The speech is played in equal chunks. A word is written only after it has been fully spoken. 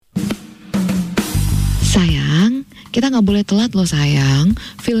Sayang, kita nggak boleh telat loh sayang.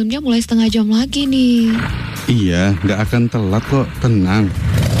 Filmnya mulai setengah jam lagi nih. Iya, nggak akan telat kok, tenang.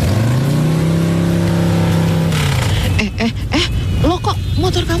 Lo kok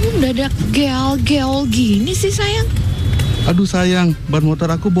motor kamu mendadak geol-geol gini sih sayang? Aduh sayang, ban motor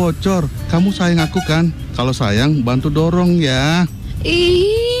aku bocor. Kamu sayang aku kan? Kalau sayang, bantu dorong ya.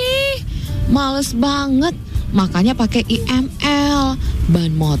 Ih, males banget. Makanya pakai IML.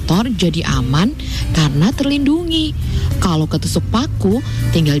 Ban motor jadi aman karena terlindungi. Kalau ketusuk paku,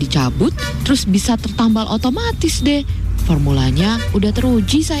 tinggal dicabut, terus bisa tertambal otomatis deh. Formulanya udah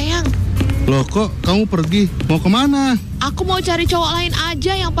teruji sayang. Loh kok kamu pergi? Mau kemana? Aku mau cari cowok lain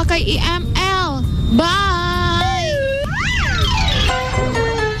aja yang pakai IML. Bye.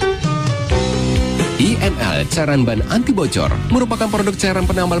 IML cairan ban anti bocor merupakan produk cairan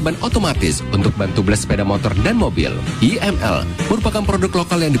penambal ban otomatis untuk bantu bles sepeda motor dan mobil. IML merupakan produk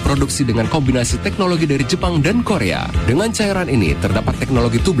lokal yang diproduksi dengan kombinasi teknologi dari Jepang dan Korea. Dengan cairan ini terdapat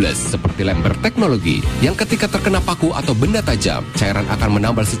teknologi tubeless seperti lemper teknologi yang ketika terkena paku atau benda tajam, cairan akan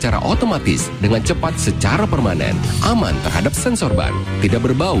menambal secara otomatis dengan cepat secara permanen, aman terhadap sensor ban, tidak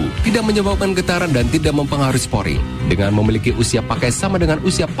berbau, tidak menyebabkan getaran dan tidak mempengaruhi sporing. Dengan memiliki usia pakai sama dengan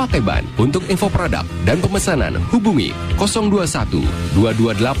usia pakai ban. Untuk info produk dan pemesanan hubungi 021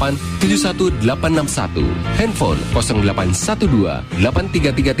 228 71861, handphone 0812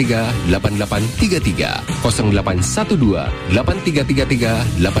 8333 8833, 0812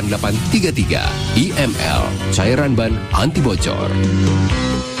 8333 8833. IML cairan ban anti bocor.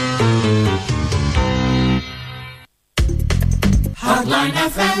 Heartline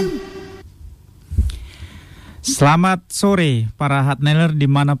FM. Selamat sore para Heartlineer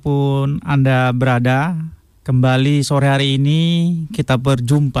dimanapun Anda berada. Kembali sore hari ini kita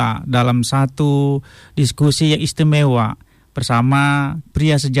berjumpa dalam satu diskusi yang istimewa bersama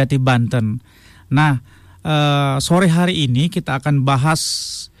pria sejati Banten. Nah, sore hari ini kita akan bahas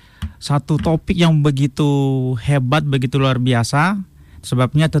satu topik yang begitu hebat, begitu luar biasa.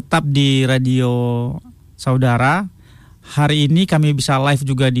 Sebabnya tetap di radio saudara. Hari ini kami bisa live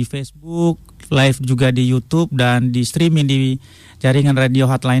juga di Facebook, live juga di YouTube, dan di streaming di jaringan radio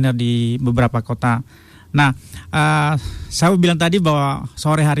Heartliner di beberapa kota. Nah, saya bilang tadi bahwa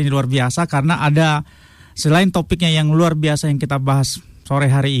sore hari ini luar biasa karena ada selain topiknya yang luar biasa yang kita bahas sore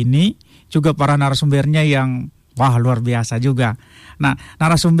hari ini, juga para narasumbernya yang wah luar biasa juga. Nah,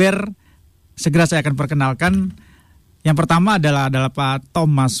 narasumber segera saya akan perkenalkan. Yang pertama adalah Pak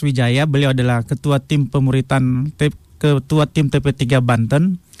Thomas Wijaya. Beliau adalah Ketua Tim Pemuritan Ketua Tim TP3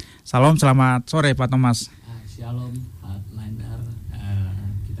 Banten. Salam, selamat sore Pak Thomas. Shalom Heartliner,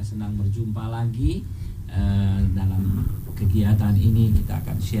 kita senang berjumpa lagi dalam kegiatan ini. Kita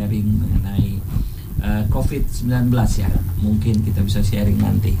akan sharing mengenai COVID-19 ya. Mungkin kita bisa sharing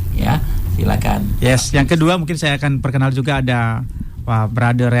nanti ya. Silakan. Yes, yang kedua mungkin saya akan perkenal juga ada Pak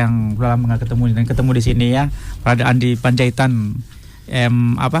brother yang udah lama nggak ketemu di sini ya. Brother Andi Panjaitan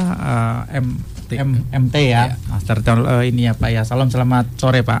MT ya, Master ini ya Pak ya. Salam, selamat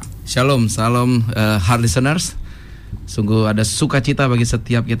sore Pak. Shalom, salam hard listeners. Sungguh ada sukacita bagi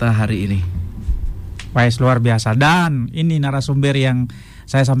setiap kita hari ini. Baik, luar biasa. Dan ini narasumber yang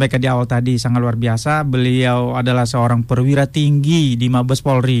saya sampaikan di awal tadi sangat luar biasa. Beliau adalah seorang perwira tinggi di Mabes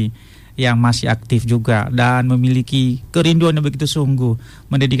Polri yang masih aktif juga dan memiliki kerinduan yang begitu sungguh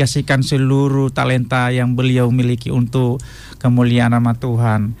mendedikasikan seluruh talenta yang beliau miliki untuk kemuliaan nama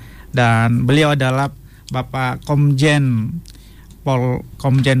Tuhan. Dan beliau adalah Bapak Komjen Pol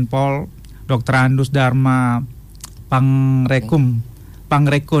Dr. Andus Dharma Pangrekun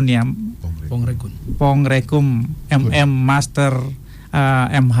MM Master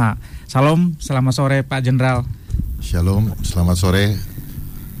MH. Salam, selamat sore Pak Jenderal. Shalom, selamat sore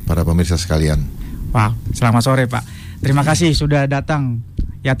para pemirsa sekalian. Wah, selamat sore Pak. Terima kasih sudah datang.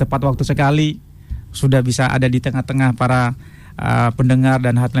 Ya, tepat waktu sekali sudah bisa ada di tengah-tengah para pendengar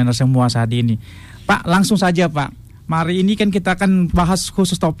dan Heartliner semua saat ini. Pak, langsung saja Pak. Mari ini kan kita akan bahas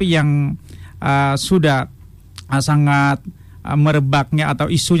khusus topik yang sudah sangat merebaknya atau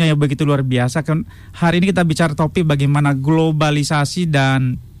isunya yang begitu luar biasa. Hari ini kita bicara topik bagaimana globalisasi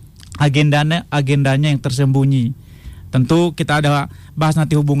dan agendanya yang tersembunyi. Tentu kita ada bahas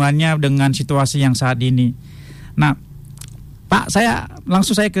nanti hubungannya dengan situasi yang saat ini. Nah, Pak,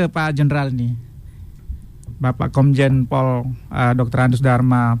 langsung saya ke Pak Jenderal nih. Bapak Komjen Pol Dr. Andus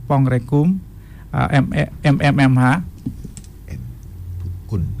Dharma Pongrekum MMMH.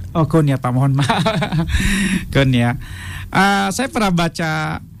 Kun. Oh, Kun ya Pak, mohon maaf. Kun ya. Saya pernah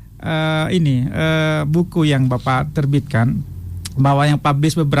baca buku yang Bapak terbitkan, bahwa yang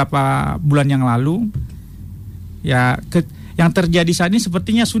publish beberapa bulan yang lalu. Ya, yang terjadi saat ini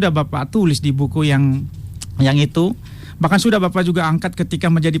sepertinya sudah Bapak tulis di buku yang itu. Bahkan sudah Bapak juga angkat ketika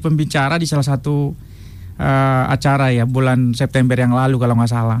menjadi pembicara di salah satu acara ya bulan September yang lalu kalau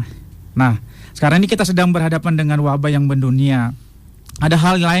nggak salah. Nah, sekarang ini kita sedang berhadapan dengan wabah yang mendunia. Ada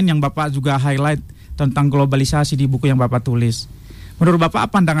hal lain yang Bapak juga highlight tentang globalisasi di buku yang Bapak tulis. Menurut Bapak,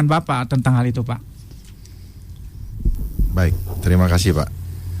 apa pandangan Bapak tentang hal itu, Pak? Baik, terima kasih Pak.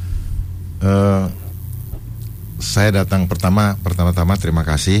 Saya datang pertama-tama terima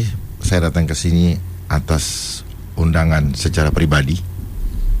kasih. Saya datang ke sini atas undangan secara pribadi.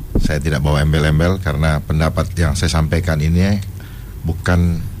 Saya tidak bawa embel-embel karena pendapat yang saya sampaikan ini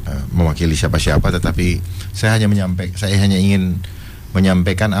bukan mewakili siapa-siapa, tetapi saya hanya ingin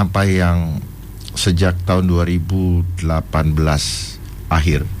menyampaikan apa yang sejak tahun 2018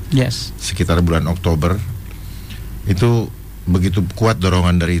 akhir, sekitar bulan Oktober, itu begitu kuat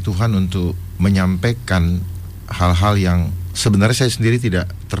dorongan dari Tuhan untuk menyampaikan hal-hal yang sebenarnya saya sendiri tidak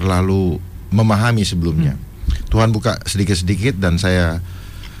terlalu memahami sebelumnya. Tuhan buka sedikit-sedikit dan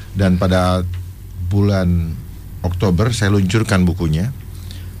pada bulan Oktober saya luncurkan bukunya.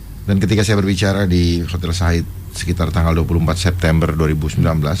 Dan ketika saya berbicara di Hotel Sahid sekitar tanggal 24 September 2019,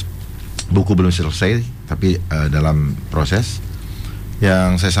 buku belum selesai tapi dalam proses,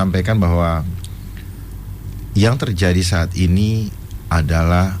 yang saya sampaikan bahwa yang terjadi saat ini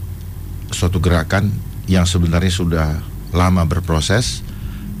adalah suatu gerakan yang sebenarnya sudah lama berproses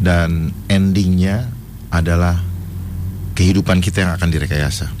dan endingnya adalah kehidupan kita yang akan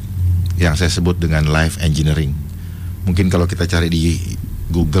direkayasa, yang saya sebut dengan life engineering. Mungkin kalau kita cari di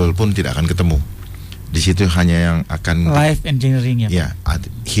Google pun tidak akan ketemu. Di situ hanya yang akan life engineering ya,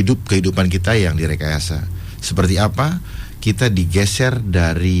 kehidupan kita yang direkayasa. Seperti apa kita digeser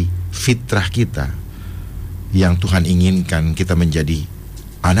dari fitrah kita yang Tuhan inginkan kita menjadi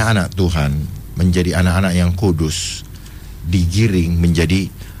anak-anak Tuhan, menjadi anak-anak yang kudus, digiring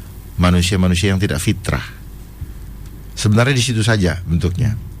menjadi manusia-manusia yang tidak fitrah. Sebenarnya di situ saja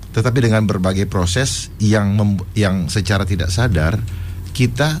bentuknya. Tetapi dengan berbagai proses yang secara tidak sadar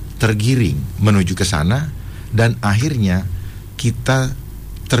kita tergiring menuju ke sana, dan akhirnya kita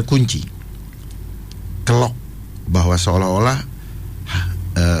terkunci, kelok, bahwa seolah-olah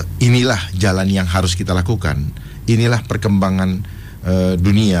inilah jalan yang harus kita lakukan, inilah perkembangan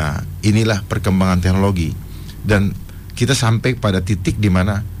dunia, inilah perkembangan teknologi, dan kita sampai pada titik di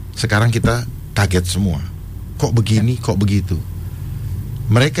mana sekarang kita kaget semua. Kok begini, kok begitu?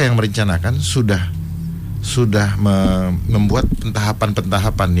 Mereka yang merencanakan sudah membuat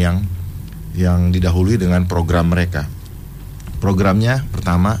pentahapan-pentahapan yang didahului dengan program mereka. Programnya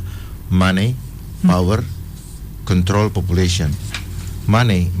pertama, money, power, control population.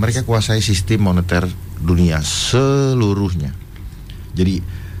 Money, mereka kuasai sistem moneter dunia seluruhnya. Jadi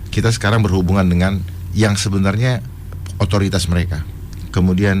kita sekarang berhubungan dengan yang sebenarnya otoritas mereka.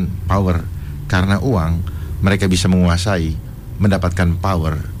 Kemudian power, karena uang mereka bisa menguasai, mendapatkan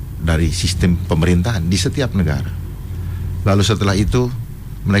power dari sistem pemerintahan di setiap negara. Lalu setelah itu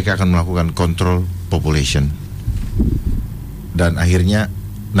mereka akan melakukan control population. Dan akhirnya,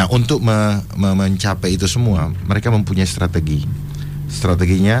 untuk mencapai itu semua, mereka mempunyai strategi.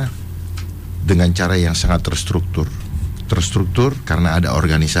 Strateginya dengan cara yang sangat terstruktur. Terstruktur karena ada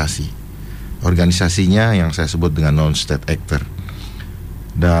organisasi. Organisasinya yang saya sebut dengan non-state actor.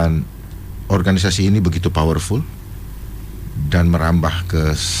 Dan organisasi ini begitu powerful dan merambah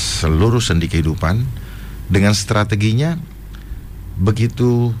ke seluruh sendi kehidupan dengan strateginya.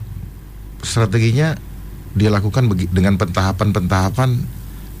 Begitu strateginya dilakukan dengan pentahapan-pentahapan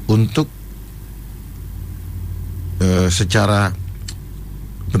untuk secara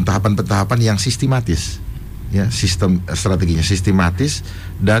pentahapan-pentahapan yang sistematis, ya, sistem strateginya sistematis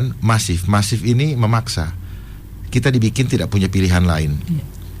dan masif. Masif ini memaksa kita dibikin tidak punya pilihan lain.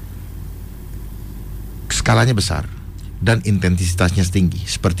 Skalanya besar dan intensitasnya tinggi,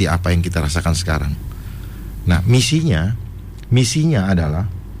 seperti apa yang kita rasakan sekarang. Nah, misinya adalah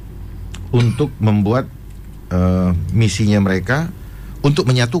untuk membuat misinya mereka untuk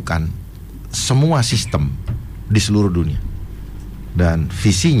menyatukan semua sistem di seluruh dunia. Dan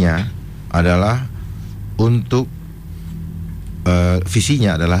visinya adalah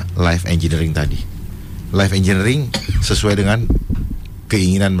visinya adalah life engineering tadi. Life engineering sesuai dengan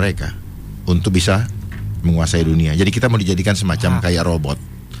keinginan mereka untuk bisa menguasai dunia. Jadi kita mau dijadikan semacam kayak robot,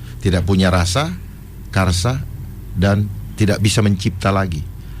 tidak punya rasa, karsa, dan tidak bisa mencipta lagi.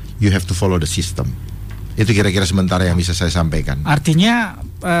 You have to follow the system. Itu kira-kira sementara yang bisa saya sampaikan. Artinya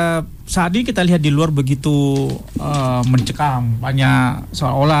saat ini kita lihat di luar begitu mencekam, banyak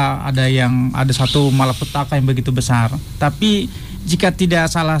seolah-olah ada satu malapetaka yang begitu besar. Tapi jika tidak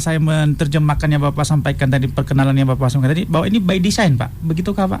salah saya menerjemahkannya Bapak sampaikan tadi, perkenalannya Bapak sampaikan tadi, bahwa ini by design Pak,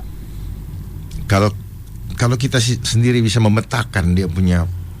 begitukah Pak? Kalau kita sendiri bisa memetakan dia punya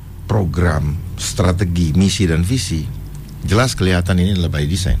program, strategi, misi dan visi, jelas kelihatan ini adalah by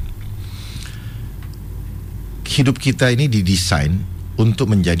design. Hidup kita ini didesain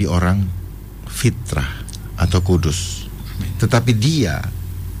untuk menjadi orang fitrah atau kudus. Tetapi dia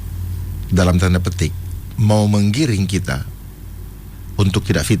dalam tanda petik mau menggiring kita untuk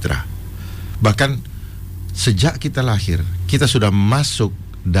tidak fitrah. Bahkan sejak kita lahir, kita sudah masuk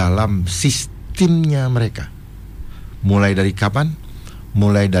dalam sistemnya mereka. Mulai dari kapan?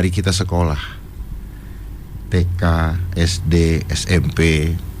 Mulai dari kita sekolah, TK, SD,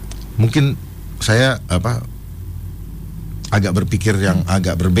 SMP. Mungkin saya agak berpikir yang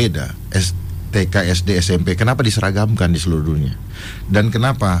agak berbeda. TK, SD, SMP, kenapa diseragamkan di seluruh dunia? Dan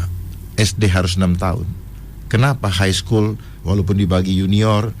kenapa SD harus 6 tahun? Kenapa high school walaupun dibagi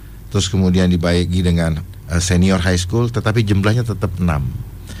junior, terus kemudian dibagi dengan senior high school, tetapi jumlahnya tetap 6.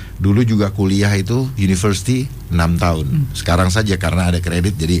 Dulu juga kuliah itu university 6 tahun. Sekarang saja karena ada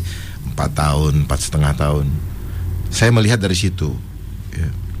kredit jadi 4 tahun, 4,5 tahun. Saya melihat dari situ ya.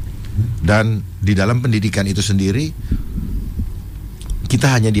 Dan di dalam pendidikan itu sendiri kita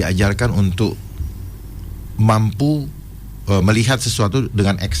hanya diajarkan untuk mampu melihat sesuatu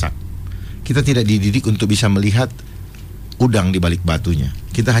dengan eksak. Kita tidak dididik untuk bisa melihat udang di balik batunya.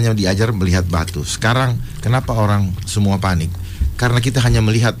 Kita hanya diajar melihat batu. Sekarang kenapa orang semua panik? Karena kita hanya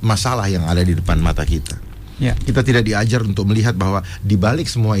melihat masalah yang ada di depan mata kita. Ya. Kita tidak diajar untuk melihat bahwa di balik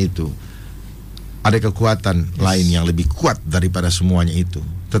semua itu ada kekuatan lain yang lebih kuat daripada semuanya itu.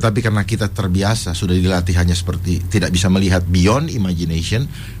 Tetapi karena kita terbiasa, sudah dilatih hanya seperti tidak bisa melihat beyond imagination,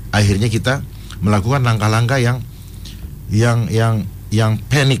 akhirnya kita melakukan langkah-langkah yang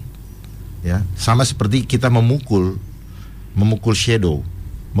panik. Ya, sama seperti kita memukul shadow,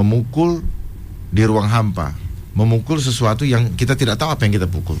 memukul di ruang hampa, memukul sesuatu yang kita tidak tahu apa yang kita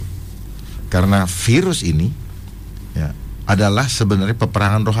pukul. Karena virus ini ya, adalah sebenarnya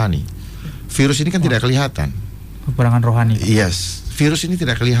peperangan rohani. Virus ini kan tidak kelihatan. Peperangan rohani. Yes, virus ini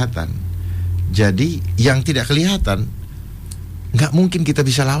tidak kelihatan. Jadi yang tidak kelihatan nggak mungkin kita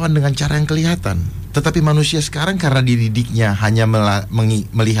bisa lawan dengan cara yang kelihatan. Tetapi manusia sekarang karena dididiknya hanya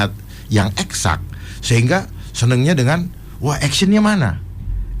melihat yang eksak, sehingga senengnya dengan wah actionnya mana,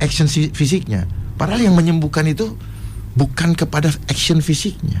 action fisiknya. Padahal yang menyembuhkan itu bukan kepada action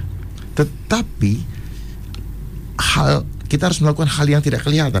fisiknya, tetapi kita harus melakukan hal yang tidak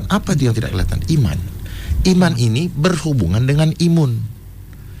kelihatan. Apa itu yang tidak kelihatan? Iman ini berhubungan dengan imun.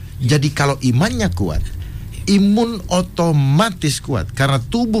 Jadi kalau imannya kuat, imun otomatis kuat karena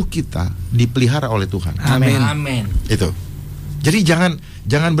tubuh kita dipelihara oleh Tuhan. Amin. Itu. Jadi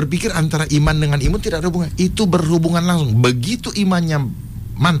jangan berpikir antara iman dengan imun tidak ada hubungan. Itu berhubungan langsung. Begitu imannya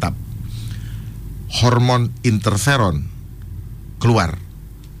mantap, hormon interferon keluar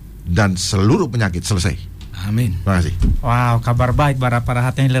dan seluruh penyakit selesai. Amin. Terima kasih. Wow, kabar baik para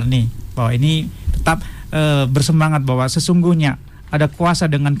Heartlineer nih. Bahwa ini tetap bersemangat bahwa sesungguhnya ada kuasa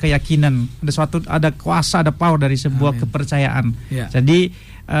dengan keyakinan, ada kuasa, ada power dari sebuah kepercayaan. Ya. Jadi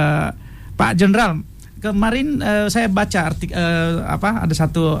Pak Jenderal, kemarin saya baca ada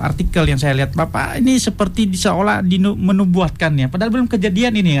satu artikel yang saya lihat Bapak ini seperti seolah menubuatkan ya. Padahal belum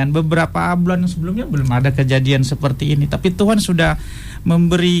kejadian ini kan. Beberapa bulan sebelumnya belum ada kejadian seperti ini. Tapi Tuhan sudah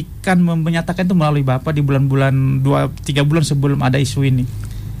menyatakan itu melalui Bapak di bulan-bulan 2-3 bulan sebelum ada isu ini.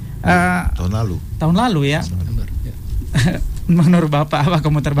 Tahun lalu ya. Menurut Bapak, apa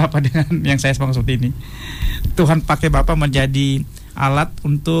komentar Bapak dengan yang saya maksud ini? Tuhan pakai Bapak menjadi alat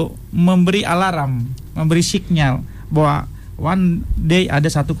untuk memberi alarm, memberi sinyal bahwa one day ada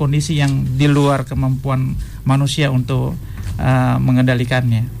satu kondisi yang di luar kemampuan manusia untuk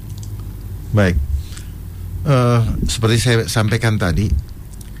mengendalikannya. Baik, seperti saya sampaikan tadi,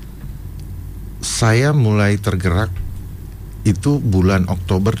 saya mulai tergerak itu bulan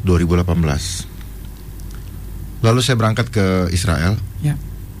Oktober 2018. Lalu saya berangkat ke Israel, ya,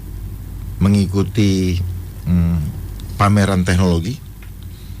 mengikuti pameran teknologi,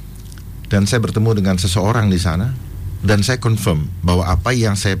 dan saya bertemu dengan seseorang di sana, dan saya confirm bahwa apa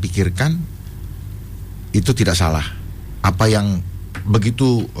yang saya pikirkan itu tidak salah. Apa yang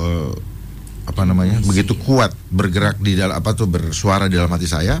begitu begitu kuat bergerak di dalam bersuara di dalam hati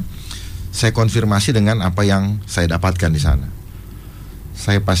saya konfirmasi dengan apa yang saya dapatkan di sana.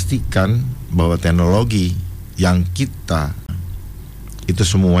 Saya pastikan bahwa teknologi yang kita itu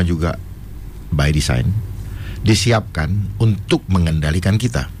semua juga by design disiapkan untuk mengendalikan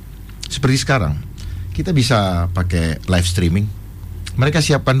kita. Seperti sekarang kita bisa pakai live streaming, mereka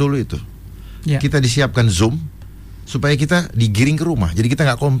siapkan dulu itu. Ya. Kita disiapkan Zoom, supaya kita digiring ke rumah, jadi kita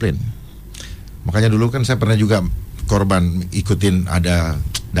nggak komplain. Makanya dulu kan saya pernah juga korban ikutin ada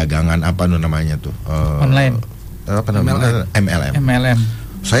dagangan apa namanya tuh online, apa namanya MLM.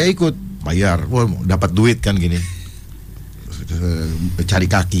 Saya ikut bayar, wah dapat duit kan gini, cari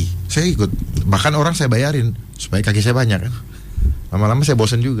kaki. Saya ikut, bahkan orang saya bayarin supaya kaki saya banyak kan. Lama-lama saya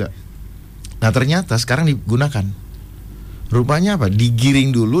bosan juga. Nah ternyata sekarang digunakan. Rupanya apa?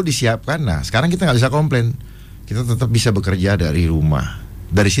 Digiring dulu, disiapkan. Nah sekarang kita nggak bisa komplain. Kita tetap bisa bekerja dari rumah.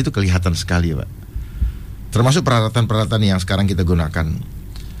 Dari situ kelihatan sekali, Pak. Termasuk peralatan-peralatan yang sekarang kita gunakan,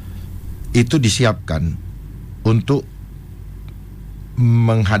 itu disiapkan untuk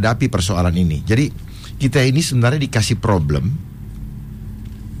menghadapi persoalan ini. Jadi kita ini sebenarnya dikasih problem,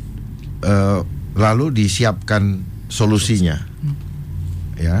 lalu disiapkan solusinya.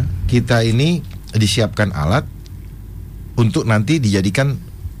 Ya, kita ini disiapkan alat untuk nanti dijadikan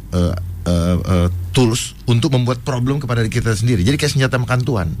tools untuk membuat problem kepada diri kita sendiri. Jadi kayak senjata makan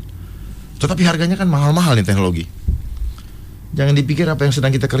tuan. Tetapi harganya kan mahal-mahal nih teknologi. Jangan dipikir apa yang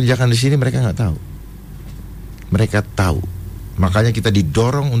sedang kita kerjakan di sini mereka nggak tahu. Mereka tahu. Makanya kita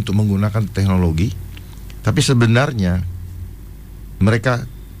didorong untuk menggunakan teknologi. Tapi sebenarnya mereka,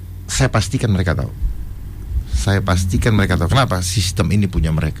 saya pastikan mereka tahu. Saya pastikan mereka tahu. Kenapa? Sistem ini punya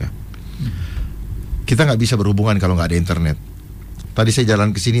mereka. Kita nggak bisa berhubungan kalau nggak ada internet. Tadi saya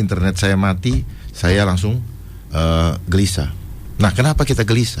jalan ke sini, internet saya mati, saya langsung gelisah. Nah, kenapa kita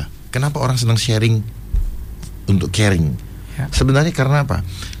gelisah? Kenapa orang senang sharing untuk caring? Ya. Sebenarnya karena apa?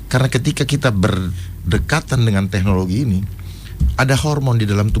 Karena ketika kita berdekatan dengan teknologi ini, ada hormon di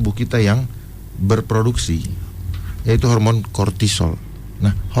dalam tubuh kita yang berproduksi, yaitu hormon kortisol.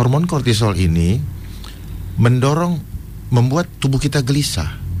 Nah, hormon kortisol ini membuat tubuh kita gelisah,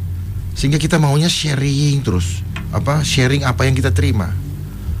 sehingga kita maunya sharing terus, sharing apa yang kita terima.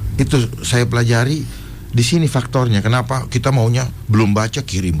 Itu saya pelajari di sini faktornya. Kenapa kita maunya belum baca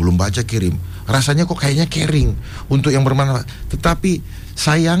kirim. Rasanya kok kayaknya caring untuk yang bermanfaat. Tetapi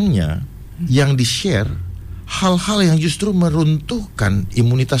sayangnya yang di-share hal-hal yang justru meruntuhkan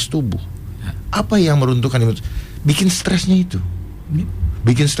imunitas tubuh. Apa yang meruntuhkan imunitas? Bikin stresnya itu.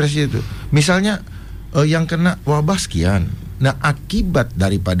 Misalnya yang kena wabah sekian. Nah, akibat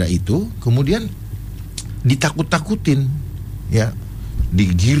daripada itu kemudian ditakut-takutin, ya,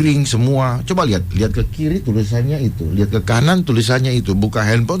 digiring semua. Coba lihat ke kiri tulisannya itu, lihat ke kanan tulisannya itu, buka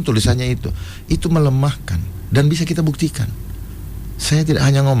handphone tulisannya itu. Itu melemahkan dan bisa kita buktikan. Saya tidak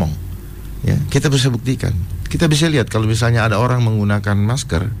hanya ngomong, ya, kita bisa buktikan. Kita bisa lihat kalau misalnya ada orang menggunakan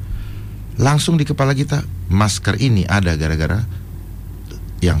masker, langsung di kepala kita, masker ini ada gara-gara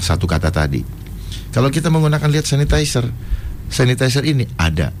yang satu kata tadi. Kalau kita menggunakan lihat sanitizer ini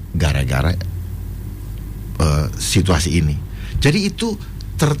ada gara-gara situasi ini. Jadi itu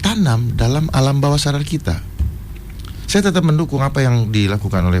tertanam dalam alam bawah sadar kita. Saya tetap mendukung apa yang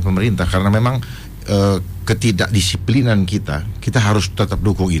dilakukan oleh pemerintah karena memang ketidakdisiplinan kita harus tetap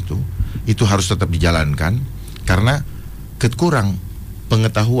dukung itu harus tetap dijalankan karena kurang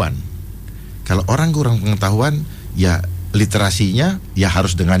pengetahuan. Kalau orang kurang pengetahuan, ya literasinya ya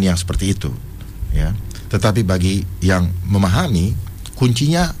harus dengan yang seperti itu, ya. Tetapi bagi yang memahami,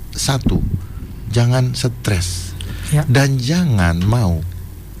 kuncinya satu, jangan stres, ya. Dan jangan mau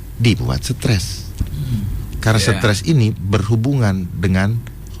dibuat stres, karena stres ini berhubungan dengan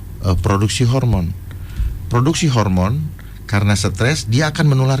produksi hormon. Produksi hormon karena stres dia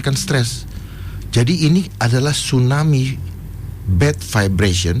akan menularkan stres. Jadi ini adalah tsunami bad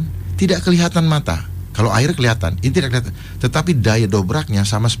vibration, tidak kelihatan mata. Kalau air kelihatan, ini tidak kelihatan. Tetapi daya dobraknya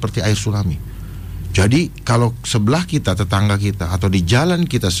sama seperti air tsunami. Jadi kalau sebelah kita, tetangga kita, atau di jalan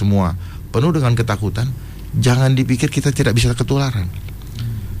kita semua penuh dengan ketakutan, jangan dipikir kita tidak bisa ketularan.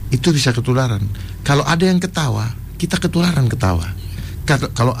 Itu bisa ketularan. Kalau ada yang ketawa, kita ketularan ketawa.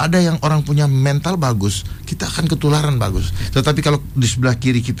 Kalau ada yang orang punya mental bagus, kita akan ketularan bagus. Tetapi kalau di sebelah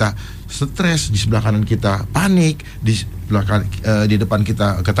kiri kita stres, di sebelah kanan kita panik, di depan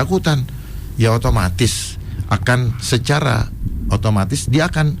kita ketakutan, ya otomatis akan secara otomatis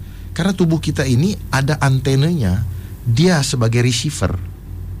dia akan, karena tubuh kita ini ada antenanya, dia sebagai receiver,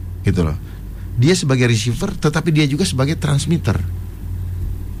 gitu loh. Dia sebagai receiver, tetapi dia juga sebagai transmitter,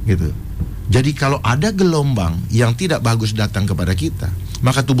 gitu. Jadi kalau ada gelombang yang tidak bagus datang kepada kita,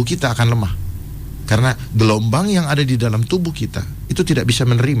 maka tubuh kita akan lemah. Karena gelombang yang ada di dalam tubuh kita itu tidak bisa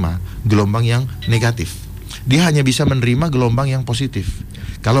menerima gelombang yang negatif. Dia hanya bisa menerima gelombang yang positif.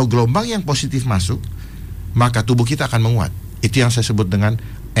 Kalau gelombang yang positif masuk, maka tubuh kita akan menguat. Itu yang saya sebut dengan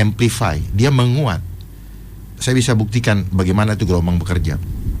amplify. Dia menguat. Saya bisa buktikan bagaimana itu gelombang bekerja.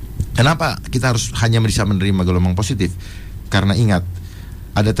 Kenapa kita harus hanya bisa menerima gelombang positif? Karena ingat,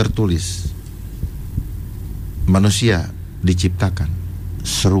 ada tertulis, manusia diciptakan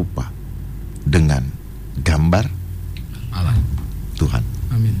serupa dengan gambar Allah. Tuhan.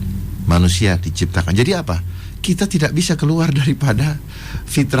 Amin. Manusia diciptakan. Jadi apa? Kita tidak bisa keluar daripada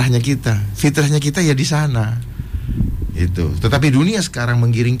fitrahnya kita. Fitrahnya kita ya di sana. Itu. Tetapi dunia sekarang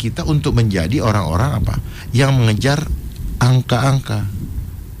menggiring kita untuk menjadi orang-orang apa? Yang mengejar angka-angka.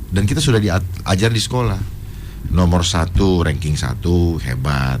 Dan kita sudah diajar di sekolah. Nomor 1, ranking 1,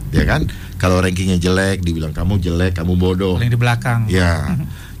 hebat, ya kan? Kalau rankingnya jelek, dibilang kamu jelek, kamu bodoh. Paling di belakang. Ya.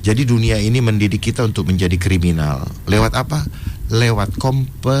 Jadi dunia ini mendidik kita untuk menjadi kriminal. Lewat apa? Lewat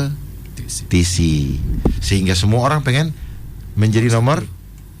kompetisi. Sehingga semua orang pengen menjadi nomor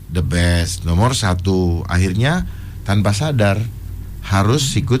the best, nomor 1. Akhirnya tanpa sadar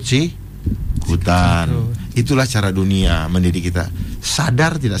harus ikut hutan. Itulah cara dunia mendidik kita.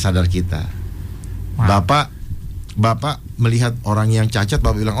 Sadar tidak sadar kita. Bapak melihat orang yang cacat,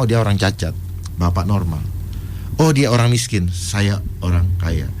 Bapak bilang, oh dia orang cacat, Bapak normal. Oh dia orang miskin, saya orang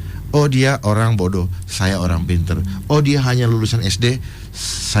kaya. Oh dia orang bodoh, saya orang pinter. Oh dia hanya lulusan SD,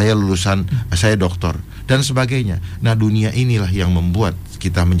 saya doktor, dan sebagainya. Nah dunia inilah yang membuat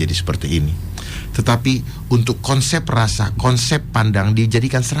kita menjadi seperti ini. Tetapi untuk konsep rasa, konsep pandang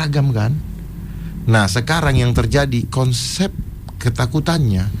dijadikan seragam kan. Nah sekarang yang terjadi, konsep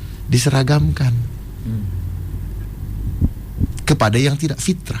ketakutannya diseragamkan kepada yang tidak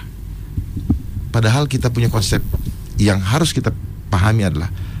fitrah. Padahal kita punya konsep yang harus kita pahami adalah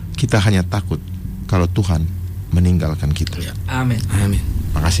kita hanya takut kalau Tuhan meninggalkan kita. Amin. Amin.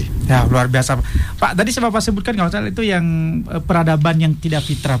 Makasih. Ya luar biasa Pak. Tadi saya Bapak sebutkan kalau salah itu yang peradaban yang tidak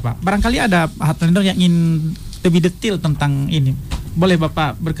fitrah Pak. Barangkali ada Heartliner yang ingin lebih detail tentang ini. Boleh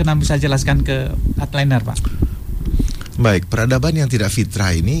Bapak berkenan bisa jelaskan ke Heartliner Pak? Baik, peradaban yang tidak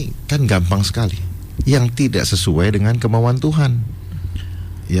fitrah ini kan gampang sekali. Yang tidak sesuai dengan kemauan Tuhan.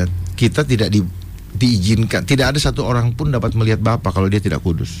 Ya, kita tidak diizinkan. Tidak ada satu orang pun dapat melihat Bapa kalau dia tidak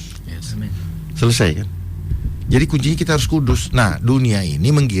kudus. Yes. Selesai kan? Jadi kuncinya kita harus kudus. Nah, dunia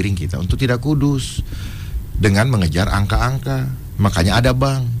ini menggiring kita untuk tidak kudus dengan mengejar angka-angka. Makanya ada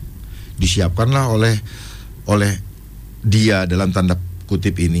bank. Disiapkanlah oleh dia dalam tanda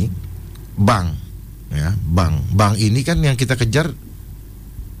kutip ini bank. Ya, bank ini kan yang kita kejar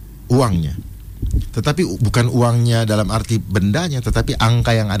uangnya. Tetapi bukan uangnya dalam arti bendanya, tetapi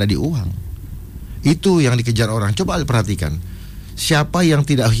angka yang ada di uang. Itu yang dikejar orang. Coba perhatikan. Siapa yang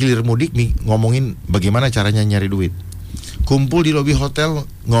tidak hilir mudik nih ngomongin bagaimana caranya nyari duit. Kumpul di lobi hotel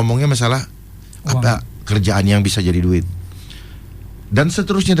ngomongnya masalah apa kerjaan yang bisa jadi duit. Dan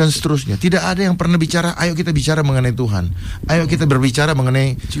seterusnya dan seterusnya. Tidak ada yang pernah bicara, ayo kita bicara mengenai Tuhan. Ayo kita berbicara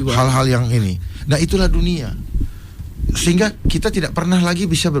mengenai hal-hal yang ini. Nah, itulah dunia. Sehingga kita tidak pernah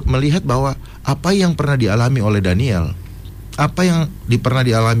lagi bisa melihat bahwa apa yang pernah dialami oleh Daniel, apa yang pernah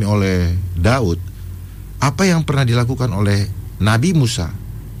dialami oleh Daud, apa yang pernah dilakukan oleh Nabi Musa,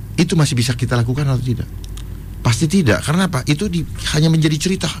 itu masih bisa kita lakukan atau tidak? Pasti tidak. Karena apa? Itu hanya menjadi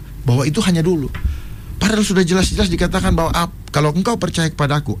cerita bahwa itu hanya dulu. Padahal sudah jelas-jelas dikatakan bahwa kalau engkau percaya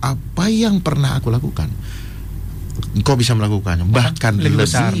kepadaku, apa yang pernah aku lakukan, engkau bisa melakukannya, bahkan lebih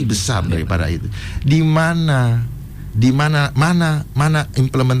besar daripada itu. Di mana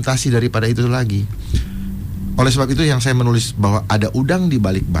implementasi daripada itu lagi? Oleh sebab itu yang saya menulis bahwa ada udang di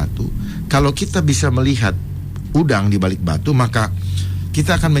balik batu. Kalau kita bisa melihat udang di balik batu, maka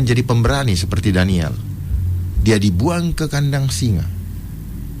kita akan menjadi pemberani seperti Daniel. Dia dibuang ke kandang singa,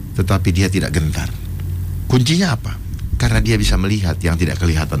 tetapi dia tidak gentar. Kuncinya apa? Karena dia bisa melihat yang tidak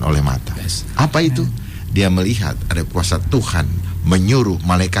kelihatan oleh mata. Apa itu? Dia melihat ada kuasa Tuhan menyuruh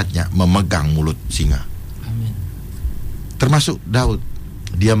malaikatnya memegang mulut singa. Termasuk Daud,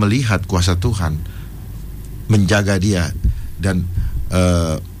 dia melihat kuasa Tuhan menjaga dia, dan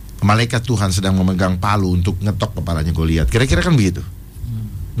malaikat Tuhan sedang memegang palu untuk ngetok kepalanya Goliat. Kira-kira kan begitu.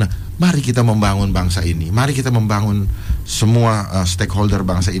 Nah, mari kita membangun bangsa ini. Mari kita membangun semua stakeholder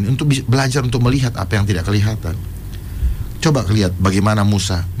bangsa ini untuk belajar untuk melihat apa yang tidak kelihatan. Coba lihat bagaimana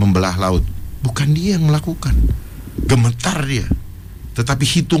Musa membelah laut. Bukan dia yang melakukan, gemetar dia. Tetapi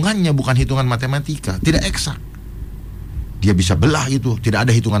hitungannya bukan hitungan matematika, tidak eksak. Dia bisa belah itu, tidak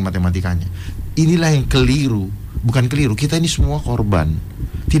ada hitungan matematikanya. Inilah yang keliru. Bukan keliru, kita ini semua korban.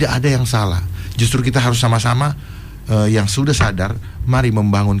 Tidak ada yang salah. Justru kita harus sama-sama yang sudah sadar, mari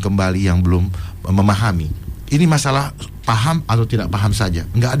membangun kembali yang belum memahami. Ini masalah paham atau tidak paham saja,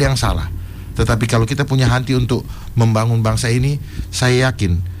 nggak ada yang salah. Tetapi kalau kita punya hati untuk membangun bangsa ini, saya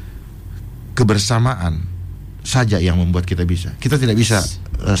yakin kebersamaan saja yang membuat kita bisa. Kita tidak bisa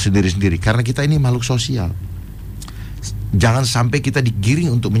sendiri-sendiri, karena kita ini makhluk sosial. Jangan sampai kita digiring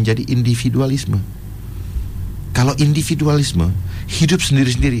untuk menjadi individualisme. Kalau individualisme, hidup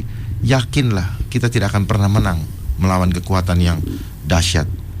sendiri-sendiri, yakinlah kita tidak akan pernah menang melawan kekuatan yang dahsyat.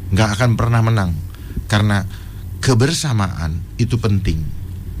 Nggak akan pernah menang. Karena kebersamaan itu penting.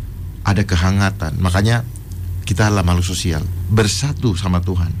 Ada kehangatan. Makanya kita adalah makhluk sosial, bersatu sama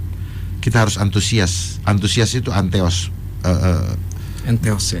Tuhan. Kita harus antusias. Antusias itu antheos.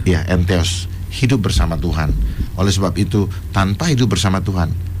 Enteos ya. Ya, entheos. Hidup bersama Tuhan. Oleh sebab itu, tanpa hidup bersama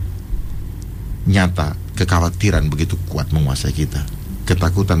Tuhan, nyata kekhawatiran begitu kuat menguasai kita,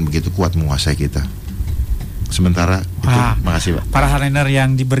 ketakutan begitu kuat menguasai kita. Sementara itu, makasih Pak. Para Heartliner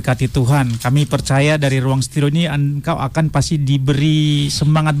yang diberkati Tuhan, kami percaya dari ruang studio ini engkau akan pasti diberi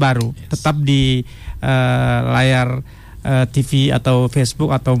semangat baru. Tetap di layar TV atau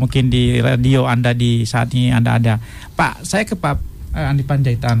Facebook atau mungkin di radio Anda di saat ini Anda ada. Pak, saya ke Pak Andi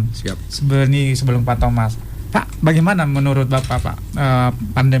Panjaitan. Siap. Sebelum Pak Thomas. Pak, bagaimana menurut Bapak Pak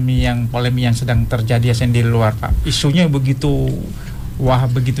pandemi yang polemik yang sedang terjadi di luar Pak? Isunya begitu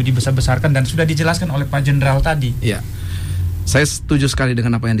begitu dibesar-besarkan dan sudah dijelaskan oleh Pak Jenderal tadi. Ya, saya setuju sekali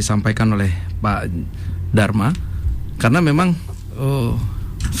dengan apa yang disampaikan oleh Pak Dharma, karena memang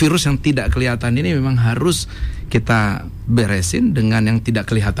virus yang tidak kelihatan ini memang harus kita beresin dengan yang tidak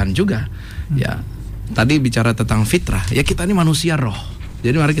kelihatan juga. Ya, tadi bicara tentang fitrah, ya kita ini manusia roh.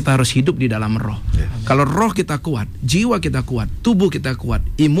 Jadi mari kita harus hidup di dalam roh. Kalau roh kita kuat, jiwa kita kuat, tubuh kita kuat,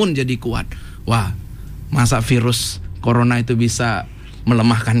 imun jadi kuat. Wah, masa virus corona itu bisa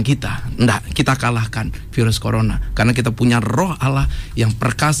melemahkan kita? Enggak, kita kalahkan virus corona karena kita punya roh Allah yang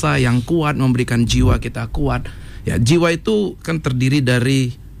perkasa, yang kuat, memberikan jiwa kita kuat. Ya, jiwa itu kan terdiri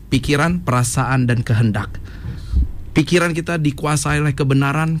dari pikiran, perasaan, dan kehendak. Pikiran kita dikuasai oleh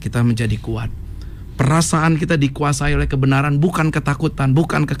kebenaran, kita menjadi kuat. Perasaan kita dikuasai oleh kebenaran, bukan ketakutan,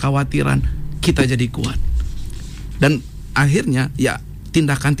 bukan kekhawatiran, kita jadi kuat. Dan akhirnya ya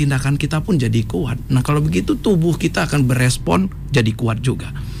tindakan-tindakan kita pun jadi kuat. Nah, kalau begitu tubuh kita akan berespon jadi kuat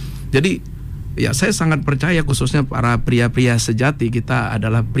juga. Jadi ya saya sangat percaya khususnya para pria-pria sejati, kita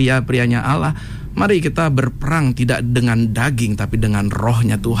adalah pria-prianya Allah. Mari kita berperang tidak dengan daging tapi dengan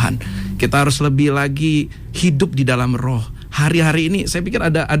rohnya Tuhan. Kita harus lebih lagi hidup di dalam roh. Hari-hari ini saya pikir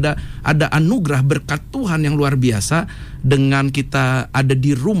ada anugerah berkat Tuhan yang luar biasa dengan kita ada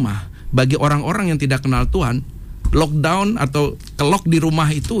di rumah. Bagi orang-orang yang tidak kenal Tuhan, lockdown atau kelok di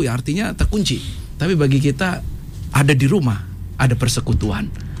rumah itu ya artinya terkunci. Tapi bagi kita ada di rumah, ada persekutuan,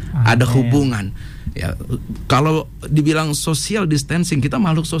 ada hubungan. Ya, kalau dibilang social distancing, kita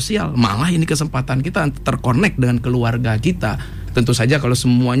makhluk sosial. Malah ini kesempatan kita terkonek dengan keluarga kita. Tentu saja kalau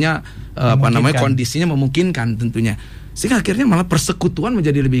semuanya kondisinya memungkinkan tentunya. Sehingga akhirnya malah persekutuan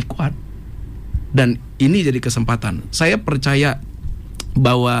menjadi lebih kuat. Dan ini jadi kesempatan. Saya percaya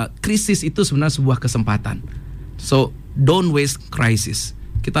bahwa krisis itu sebenarnya sebuah kesempatan. So, don't waste crisis.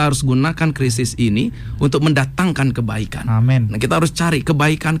 Kita harus gunakan krisis ini untuk mendatangkan kebaikan. Amin. Nah, kita harus cari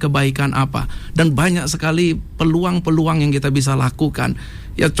kebaikan apa. Dan banyak sekali peluang-peluang yang kita bisa lakukan.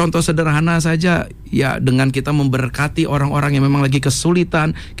 Ya, contoh sederhana saja, ya dengan kita memberkati orang-orang yang memang lagi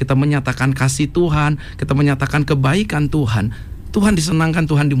kesulitan, kita menyatakan kasih Tuhan, kita menyatakan kebaikan Tuhan. Tuhan disenangkan,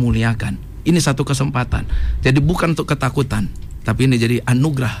 Tuhan dimuliakan. Ini satu kesempatan. Jadi bukan untuk ketakutan, tapi ini jadi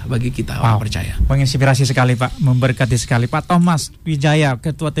anugerah bagi kita orang percaya. Menginspirasi sekali Pak, memberkati sekali. Pak Thomas Wijaya,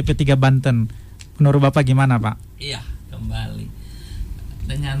 Ketua TP3 Banten. Menurut Bapak gimana Pak? Iya, kembali.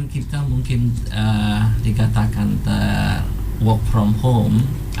 Dengan kita mungkin dikatakan work from home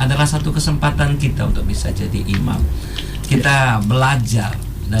adalah satu kesempatan kita untuk bisa jadi imam. Kita belajar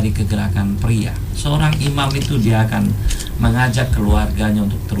dari kegerakan pria. Seorang imam itu dia akan mengajak keluarganya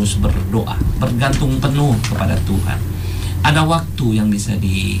untuk terus berdoa, bergantung penuh kepada Tuhan. Ada waktu yang bisa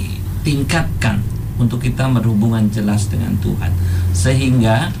ditingkatkan untuk kita berhubungan jelas dengan Tuhan,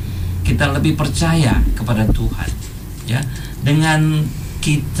 sehingga kita lebih percaya kepada Tuhan. Ya, dengan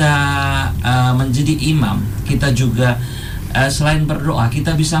kita menjadi imam, kita juga selain berdoa,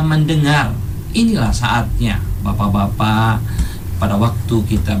 kita bisa mendengar. Inilah saatnya, bapak-bapak, pada waktu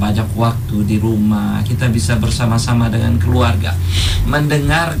kita banyak waktu di rumah, kita bisa bersama-sama dengan keluarga,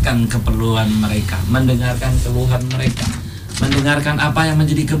 mendengarkan keperluan mereka, mendengarkan keluhan mereka, mendengarkan apa yang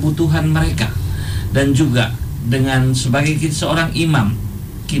menjadi kebutuhan mereka. Dan juga dengan sebagai seorang imam,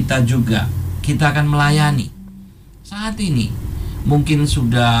 kita akan melayani. Saat ini mungkin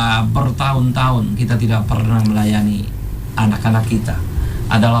sudah bertahun-tahun kita tidak pernah melayani anak-anak kita.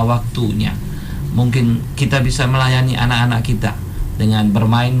 Adalah waktunya mungkin kita bisa melayani anak-anak kita dengan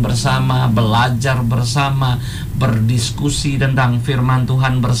bermain bersama, belajar bersama, berdiskusi tentang firman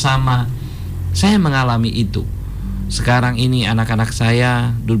Tuhan bersama. Saya mengalami itu. Sekarang ini anak-anak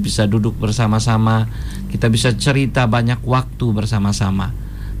saya bisa duduk bersama-sama, kita bisa cerita banyak waktu bersama-sama.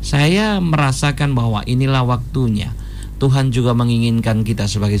 Saya merasakan bahwa inilah waktunya Tuhan juga menginginkan kita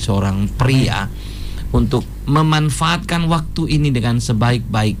sebagai seorang pria untuk memanfaatkan waktu ini dengan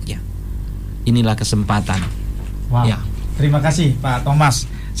sebaik-baiknya. Inilah kesempatan. Wow. Ya. Terima kasih Pak Thomas.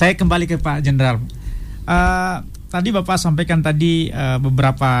 Saya kembali ke Pak Jenderal. Tadi Bapak sampaikan tadi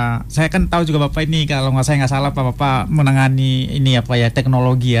beberapa, saya kan tahu juga Bapak ini kalau saya nggak salah Bapak menangani ini apa ya,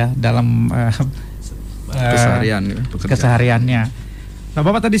 teknologi ya dalam kesehariannya. Nah,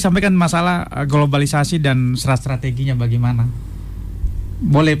 Bapak tadi sampaikan masalah globalisasi dan strateginya bagaimana.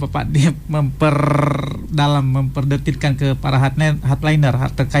 Boleh Bapak memperdetilkan ke para hardliner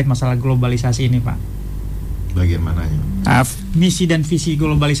terkait masalah globalisasi ini Pak. Bagaimananya? Misi dan visi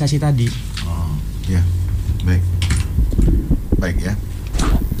globalisasi tadi. Oh, ya, baik ya.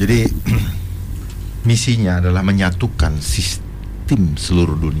 Jadi misinya adalah menyatukan sistem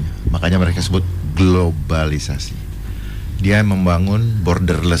seluruh dunia. Makanya mereka sebut globalisasi. Dia membangun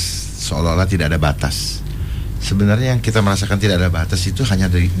borderless, seolah-olah tidak ada batas. Sebenarnya yang kita merasakan tidak ada batas itu hanya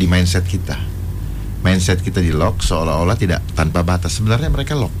di mindset kita. Mindset kita di lock seolah-olah tidak tanpa batas. Sebenarnya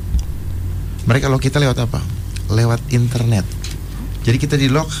mereka lock. Mereka lock kita lewat apa? Lewat internet. Jadi kita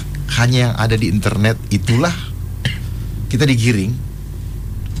di lock hanya yang ada di internet, itulah kita digiring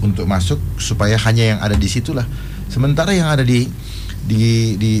untuk masuk supaya hanya yang ada di situlah. Sementara yang ada di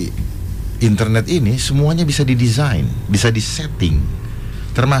internet ini semuanya bisa didesain, bisa disetting,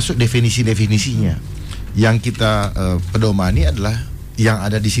 termasuk definisi-definisinya. Yang kita pedomani adalah yang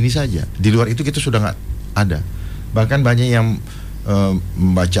ada di sini saja. Di luar itu kita sudah nggak ada. Bahkan banyak yang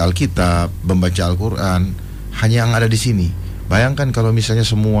membaca Alkitab, membaca Al-Quran hanya yang ada di sini. Bayangkan kalau misalnya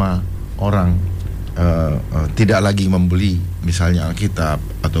semua orang tidak lagi membeli misalnya Alkitab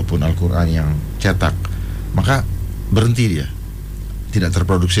ataupun Al-Quran yang cetak, maka berhenti dia, tidak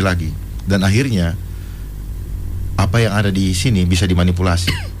terproduksi lagi, dan akhirnya apa yang ada di sini bisa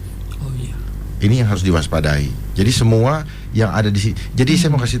dimanipulasi. Ini yang harus diwaspadai. Jadi semua yang ada di sini. Jadi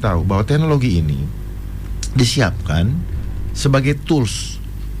saya mau kasih tahu bahwa teknologi ini disiapkan sebagai tools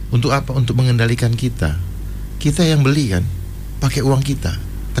untuk apa? Untuk mengendalikan kita. Kita yang beli kan, pakai uang kita.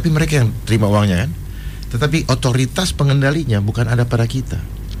 Tapi mereka yang terima uangnya kan. Tetapi otoritas pengendalinya bukan ada pada kita.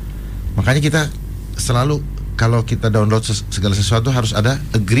 Makanya kita selalu kalau kita download segala sesuatu harus ada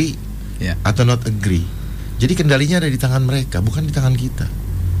agree atau not agree. Jadi kendalinya ada di tangan mereka, bukan di tangan kita.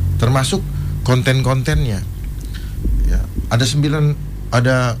 Termasuk konten-kontennya ya, ada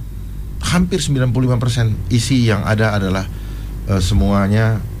hampir 95% isi yang ada adalah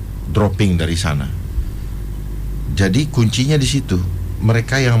semuanya dropping dari sana. Jadi kuncinya di situ,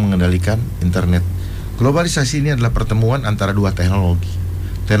 mereka yang mengendalikan internet. Globalisasi ini adalah pertemuan antara dua teknologi.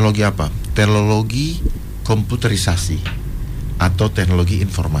 Teknologi apa? Teknologi komputerisasi atau teknologi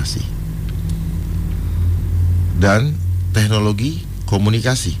informasi dan teknologi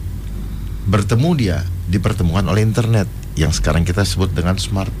komunikasi. Bertemu dia dipertemukan oleh internet yang sekarang kita sebut dengan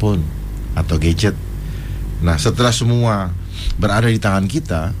smartphone atau gadget. Nah, setelah semua berada di tangan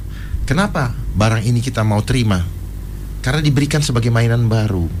kita, kenapa barang ini kita mau terima? Karena diberikan sebagai mainan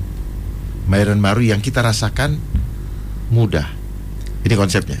baru. Mainan baru yang kita rasakan mudah. Ini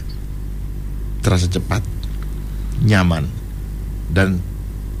konsepnya. Terasa cepat, nyaman, dan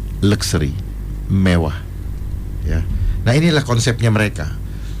luxury, mewah. Ya. Nah, inilah konsepnya mereka.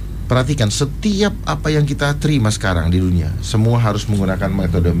 Perhatikan, setiap apa yang kita terima sekarang di dunia, semua harus menggunakan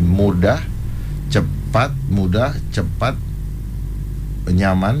metode mudah, cepat,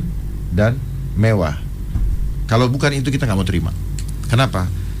 nyaman, dan mewah. Kalau bukan itu kita nggak mau terima.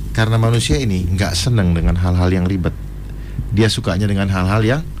 Kenapa? Karena manusia ini nggak senang dengan hal-hal yang ribet. Dia sukanya dengan hal-hal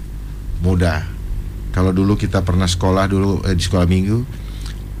yang mudah. Kalau dulu kita pernah sekolah di sekolah minggu,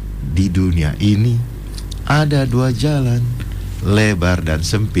 di dunia ini ada dua jalan, lebar dan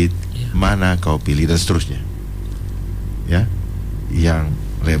sempit, mana kau pilih, dan seterusnya. Ya, yang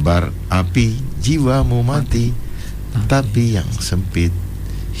lebar api jiwamu mati, tapi yang sempit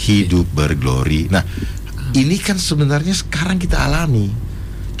hidup berglori. Nah, ini kan sebenarnya sekarang kita alami.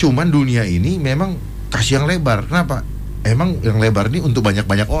 Cuman dunia ini memang kasih yang lebar. Kenapa? Emang yang lebar ini untuk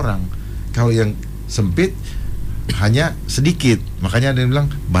banyak-banyak orang. Kalau yang sempit hanya sedikit. Makanya ada yang bilang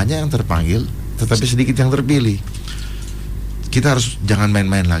banyak yang terpanggil, tetapi sedikit yang terpilih. Kita harus jangan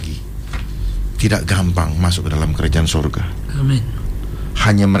main-main lagi. Tidak gampang masuk ke dalam kerajaan surga. Amin.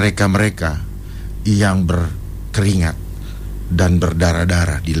 Hanya mereka-mereka yang berkeringat dan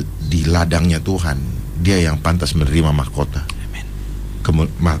berdarah-darah di ladangnya Tuhan, dia yang pantas menerima mahkota. Amin.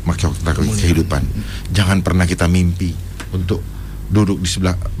 Mahkota kehidupan. Jangan pernah kita mimpi untuk duduk di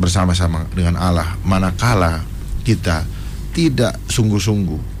sebelah bersama-sama dengan Allah, manakala kita tidak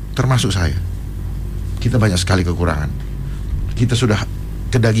sungguh-sungguh. Termasuk saya. Kita banyak sekali kekurangan. Kita sudah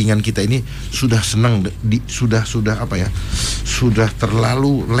kedagingan kita ini sudah senang sudah apa ya, sudah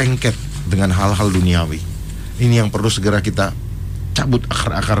terlalu lengket dengan hal-hal duniawi. Ini yang perlu segera kita cabut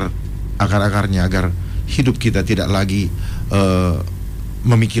akar-akarnya agar hidup kita tidak lagi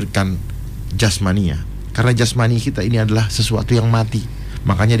memikirkan jasmania. Karena jasmani kita ini adalah sesuatu yang mati.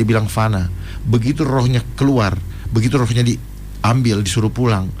 Makanya dibilang fana. Begitu rohnya keluar, begitu rohnya diambil, disuruh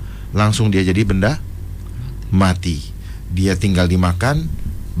pulang, langsung dia jadi benda mati. Dia tinggal dimakan,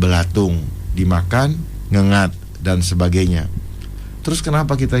 belatung, dimakan, ngengat, dan sebagainya. Terus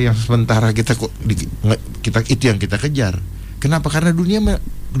kenapa kita yang sementara kita itu yang kita kejar? Kenapa? Karena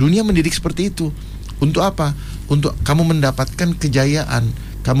dunia mendidik seperti itu. Untuk apa? Untuk kamu mendapatkan kejayaan,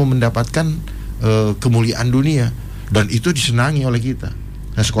 kamu mendapatkan kemuliaan dunia, dan itu disenangi oleh kita.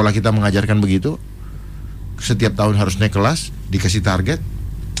 Nah, sekolah kita mengajarkan begitu. Setiap tahun harus naik kelas, dikasih target.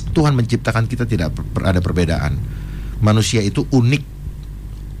 Tuhan menciptakan kita tidak ada perbedaan. Manusia itu unik.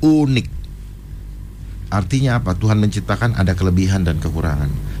 Artinya apa? Tuhan menciptakan ada kelebihan dan kekurangan.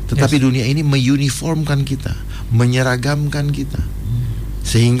 Tetapi dunia ini meuniformkan kita, menyeragamkan kita.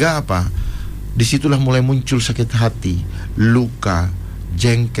 Sehingga apa? Disitulah mulai muncul sakit hati, luka,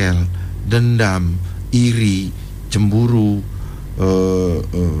 jengkel, dendam, iri, cemburu,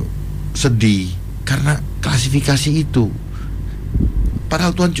 sedih. Karena klasifikasi itu.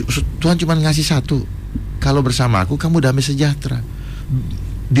 Padahal Tuhan cuma ngasih satu. Kalau bersama aku kamu damai sejahtera.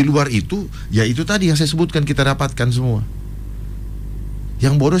 Di luar itu, ya itu tadi yang saya sebutkan kita dapatkan semua.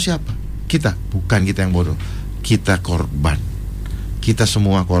 Yang bodoh siapa? Kita. Bukan kita yang bodoh. Kita korban. Kita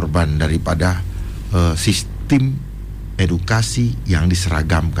semua korban daripada sistem edukasi yang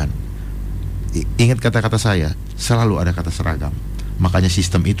diseragamkan. Ingat kata-kata saya, selalu ada kata seragam. Makanya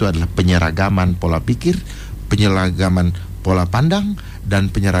sistem itu adalah penyeragaman pola pikir, penyeragaman pola pandang,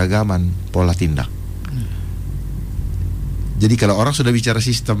 dan penyeragaman pola tindak. Jadi kalau orang sudah bicara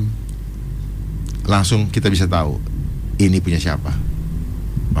sistem, langsung kita bisa tahu ini punya siapa.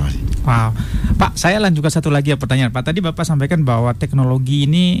 Makasih. Wow, Pak, saya lanjut juga satu lagi pertanyaan. Pak, tadi Bapak sampaikan bahwa teknologi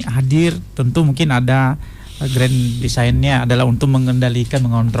ini hadir, tentu mungkin ada grand design-nya adalah untuk mengendalikan,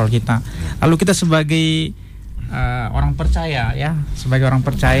 mengontrol kita. Lalu kita sebagai orang percaya, ya, sebagai orang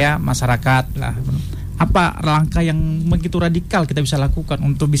percaya masyarakat lah, apa langkah yang begitu radikal kita bisa lakukan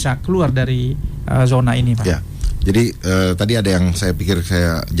untuk bisa keluar dari zona ini, Pak? Ya. Jadi tadi ada yang saya pikir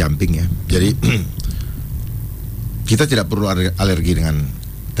saya jumping ya. Jadi kita tidak perlu alergi dengan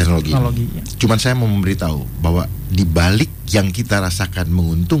teknologi. Ya. Cuman saya mau memberitahu bahwa di balik yang kita rasakan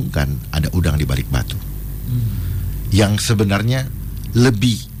menguntungkan ada udang di balik batu. Yang sebenarnya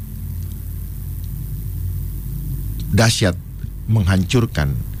lebih dahsyat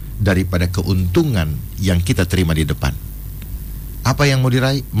menghancurkan daripada keuntungan yang kita terima di depan. Apa yang mau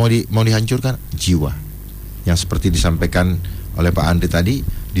diraih, mau dihancurkan? Jiwa. Yang seperti disampaikan oleh Pak Andri tadi,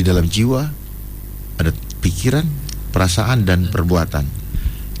 di dalam jiwa ada pikiran, perasaan, dan perbuatan.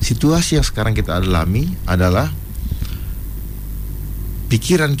 Situasi yang sekarang kita alami adalah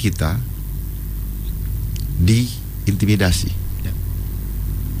pikiran kita diintimidasi.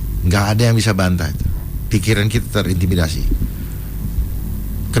 Nggak ada yang bisa bantah itu. Pikiran kita terintimidasi.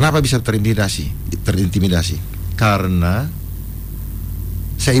 Kenapa bisa terintimidasi? Karena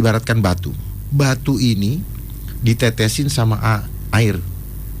saya ibaratkan batu. Batu ini ditetesin sama air.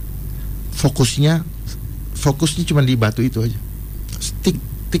 Fokusnya cuma di batu itu aja. Tik.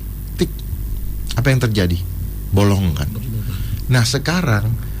 Apa yang terjadi? Bolong kan. Nah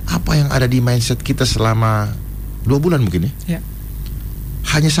sekarang apa yang ada di mindset kita selama 2 bulan mungkin ya?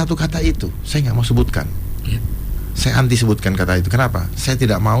 Hanya satu kata itu. Saya nggak mau sebutkan. Saya anti sebutkan kata itu. Kenapa? Saya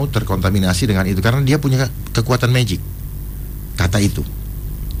tidak mau terkontaminasi dengan itu. Karena dia punya kekuatan magic. Kata itu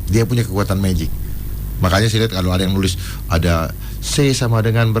dia punya kekuatan magic. Makanya saya lihat kalau ada yang nulis ada C sama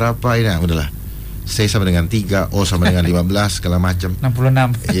dengan berapa, ini udahlah. C sama dengan 3, O sama dengan 15 segala macam.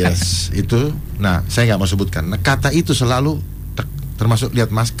 66. Yes, itu. Nah, saya nggak mau sebutkan. Nah, kata itu selalu termasuk lihat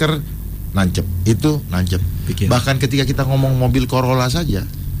masker nancep. Itu nancep. Bahkan ketika kita ngomong mobil Corolla saja,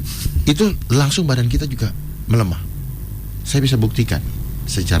 itu langsung badan kita juga melemah. Saya bisa buktikan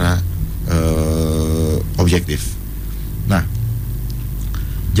secara objektif. Nah,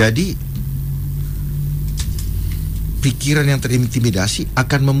 jadi pikiran yang terintimidasi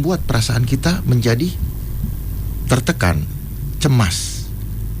akan membuat perasaan kita menjadi tertekan, cemas,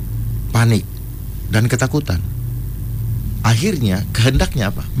 panik, dan ketakutan. Akhirnya kehendaknya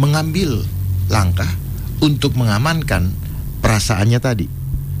apa? Mengambil langkah untuk mengamankan perasaannya tadi.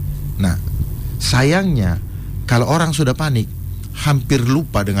 Nah, sayangnya kalau orang sudah panik, hampir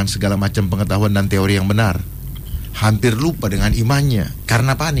lupa dengan segala macam pengetahuan dan teori yang benar. Hampir lupa dengan imannya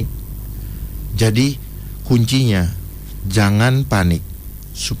karena panik. Jadi kuncinya jangan panik,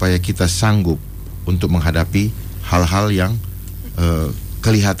 supaya kita sanggup untuk menghadapi hal-hal yang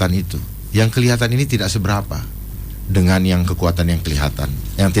kelihatan itu. Yang kelihatan ini tidak seberapa dengan yang kekuatan yang kelihatan,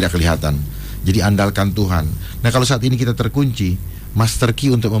 yang tidak kelihatan. Jadi andalkan Tuhan. Nah, kalau saat ini kita terkunci, master key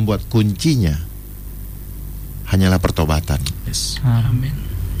untuk membuat kuncinya hanyalah pertobatan. Yes. Amin.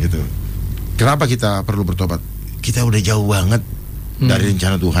 Gitu. Kenapa kita perlu bertobat? Kita udah jauh banget dari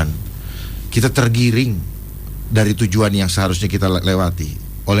rencana Tuhan. Kita tergiring dari tujuan yang seharusnya kita lewati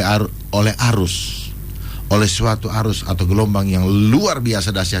oleh arus, oleh suatu arus atau gelombang yang luar biasa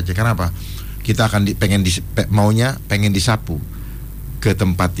dahsyatnya. Kenapa? Kita akan pengen disapu ke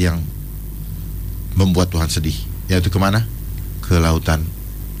tempat yang membuat Tuhan sedih, yaitu kemana? Ke lautan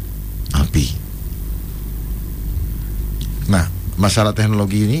api. Nah, masalah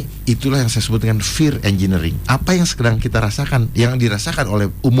teknologi ini, itulah yang saya sebut dengan fear engineering. Apa yang sedang kita rasakan, yang dirasakan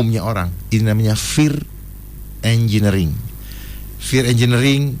oleh umumnya orang, ini namanya fear engineering. Fear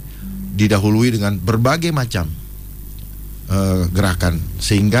engineering didahului dengan berbagai macam gerakan,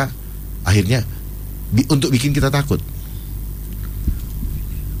 sehingga akhirnya untuk bikin kita takut.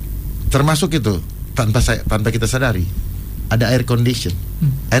 Termasuk itu tanpa kita sadari ada air condition.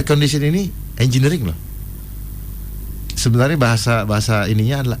 Air condition ini engineering loh. Sebenarnya bahasa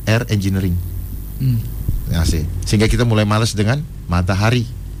ininya adalah air engineering. Ya, sehingga kita mulai malas dengan matahari.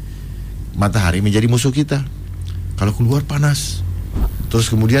 Matahari menjadi musuh kita. Kalau keluar panas,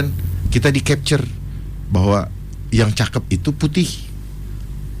 terus kemudian kita di capture bahwa yang cakep itu putih,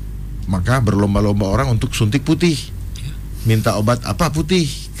 maka berlomba-lomba orang untuk suntik putih, minta obat apa putih,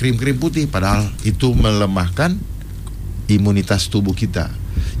 krim-krim putih, padahal itu melemahkan imunitas tubuh kita.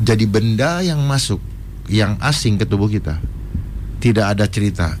 Jadi benda yang masuk, yang asing ke tubuh kita, tidak ada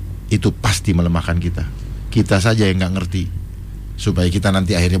cerita, itu pasti melemahkan kita. Kita saja yang nggak ngerti, supaya kita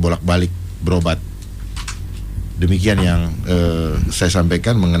nanti akhirnya bolak-balik berobat. Demikian yang saya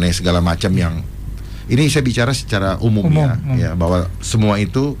sampaikan mengenai segala macam yang ini saya bicara secara umum. Ya, bahwa semua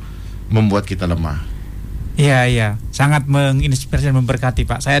itu membuat kita lemah. Iya, sangat menginspirasi dan memberkati,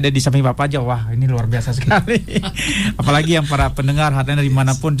 Pak. Saya ada di samping Bapak aja, wah ini luar biasa sekali. Apalagi yang para pendengar Heartline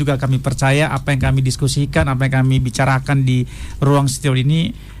dimanapun juga kami percaya apa yang kami diskusikan, apa yang kami bicarakan di ruang studio ini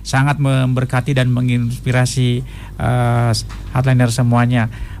sangat memberkati dan menginspirasi Heartliner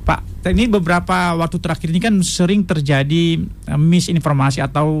semuanya. Pak, ini beberapa waktu terakhir ini kan sering terjadi misinformasi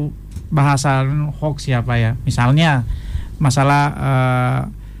atau bahasa hoax ya Pak ya. Misalnya masalah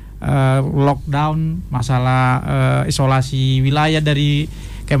lockdown, masalah isolasi wilayah dari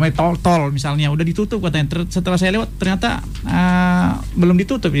kayak tol misalnya udah ditutup katanya. Setelah saya lewat ternyata belum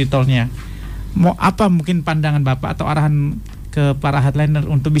ditutup di tolnya. Mau apa mungkin pandangan Bapak atau arahan ke para Heartliner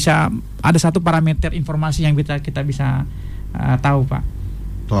untuk bisa ada satu parameter informasi yang kita bisa tahu Pak?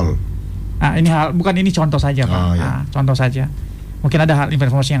 Tol. Bukan ini contoh saja Pak. Ya. Contoh saja. Mungkin ada hal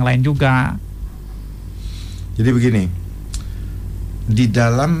informasi yang lain juga. Jadi begini. Di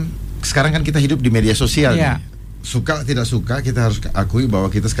dalam sekarang kan kita hidup di media sosial nih. Suka tidak suka kita harus akui bahwa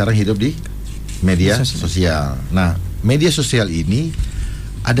kita sekarang hidup di media sosial. Nah, media sosial ini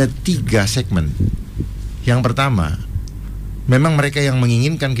ada 3 segmen. Yang pertama, memang mereka yang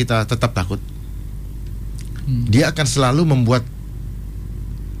menginginkan kita tetap takut. Dia akan selalu membuat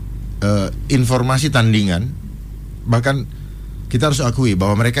informasi tandingan. Bahkan kita harus akui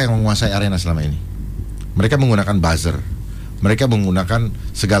bahwa mereka yang menguasai arena selama ini. Mereka menggunakan buzzer. Mereka menggunakan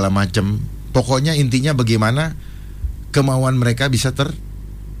segala macam. Pokoknya intinya bagaimana kemauan mereka bisa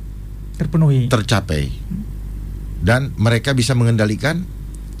terpenuhi, tercapai, dan mereka bisa mengendalikan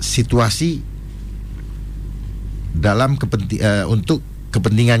situasi dalam untuk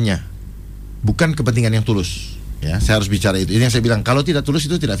kepentingannya, bukan kepentingan yang tulus. Ya, saya harus bicara itu. Ini yang saya bilang, kalau tidak tulus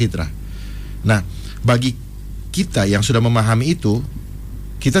itu tidak fitrah. Nah, bagi kita yang sudah memahami itu,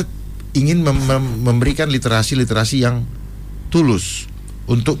 kita ingin memberikan literasi yang tulus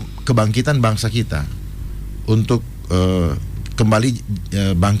untuk kebangkitan bangsa kita, untuk kembali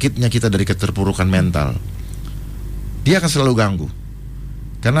bangkitnya kita dari keterpurukan mental. Dia akan selalu ganggu.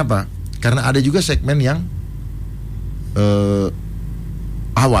 Kenapa? Karena ada juga segmen yang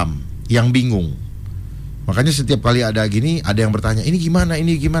awam, yang bingung. Makanya setiap kali ada gini, ada yang bertanya, ini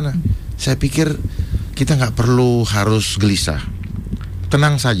gimana? Saya pikir kita nggak perlu harus gelisah.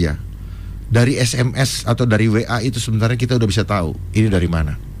 Tenang saja. Dari SMS atau dari WA itu sebenarnya kita udah bisa tahu ini dari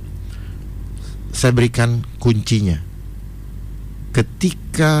mana. Saya berikan kuncinya.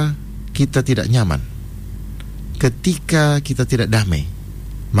 Ketika kita tidak nyaman, ketika kita tidak damai,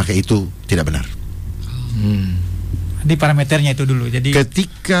 maka itu tidak benar. Di parameternya itu dulu. Jadi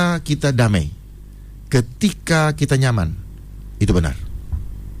ketika kita damai, ketika kita nyaman, itu benar.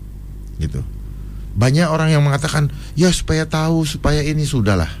 Gitu. Banyak orang yang mengatakan, ya supaya tahu, supaya ini,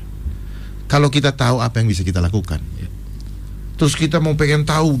 sudahlah. Kalau kita tahu apa yang bisa kita lakukan. Terus kita mau pengen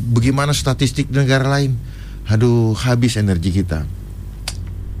tahu bagaimana statistik negara lain. Aduh, habis energi kita.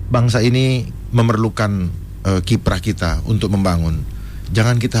 Bangsa ini memerlukan kiprah kita untuk membangun.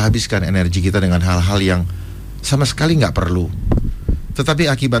 Jangan kita habiskan energi kita dengan hal-hal yang sama sekali nggak perlu.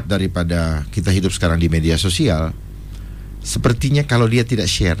 Tetapi akibat daripada kita hidup sekarang di media sosial, sepertinya kalau dia tidak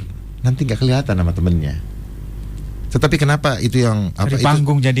share, nanti nggak kelihatan sama temennya. Tetapi kenapa itu yang cari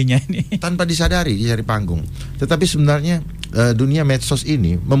panggung jadinya ini? Tanpa disadari dia cari panggung. Tetapi sebenarnya dunia medsos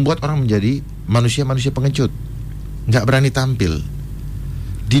ini membuat orang menjadi manusia-manusia pengecut, nggak berani tampil.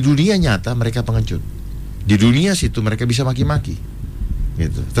 Di dunia nyata mereka pengecut, di dunia situ mereka bisa maki-maki,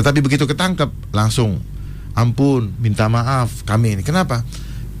 gitu. Tetapi begitu ketangkep langsung ampun, minta maaf kami ini. Kenapa?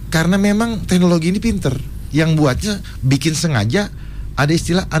 Karena memang teknologi ini pinter. Yang buatnya bikin sengaja ada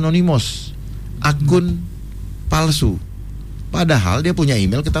istilah anonymous, akun palsu. Padahal dia punya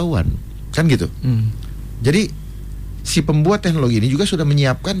email ketahuan, kan gitu. Jadi si pembuat teknologi ini juga sudah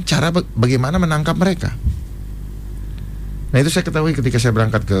menyiapkan cara bagaimana menangkap mereka. Nah itu saya ketahui ketika saya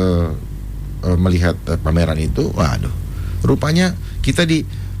berangkat ke melihat pameran itu. Waduh, rupanya kita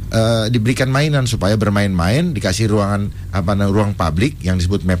diberikan mainan supaya bermain-main, dikasih ruang publik yang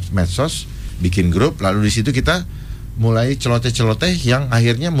disebut medsos, bikin grup, lalu di situ kita mulai celoteh-celoteh yang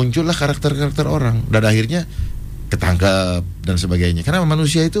akhirnya muncullah karakter-karakter orang dan akhirnya ketangkep dan sebagainya. Karena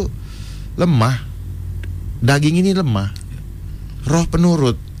manusia itu lemah, daging ini lemah, roh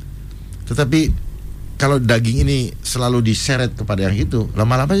penurut. Tetapi kalau daging ini selalu diseret kepada yang itu,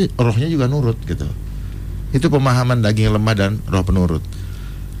 lama-lama rohnya juga nurut gitu. Itu pemahaman daging lemah dan roh penurut.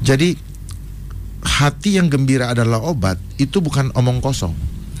 Jadi hati yang gembira adalah obat, itu bukan omong kosong.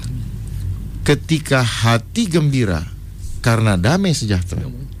 Ketika hati gembira karena damai sejahtera,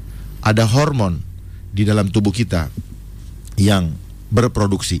 ada hormon di dalam tubuh kita yang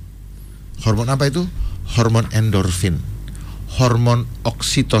berproduksi. Hormon apa itu? Hormon endorfin, hormon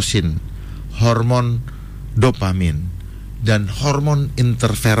oksitosin, hormon dopamin, dan hormon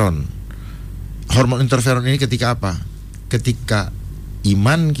interferon. Hormon interferon ini ketika apa? Ketika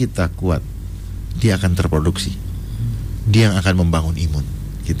iman kita kuat, dia akan terproduksi. Dia yang akan membangun imun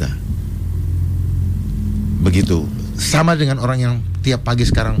kita. Begitu. Sama dengan orang yang tiap pagi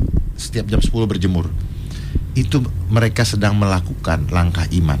sekarang setiap jam 10 berjemur. Itu mereka sedang melakukan langkah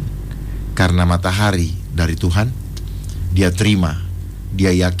iman. Karena matahari dari Tuhan, dia terima, dia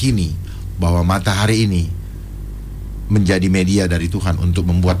yakini bahwa matahari ini menjadi media dari Tuhan untuk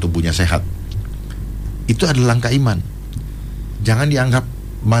membuat tubuhnya sehat. Itu adalah langkah iman. Jangan dianggap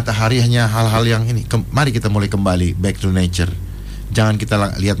matahari hanya hal-hal yang ini. Mari kita mulai kembali back to nature. Jangan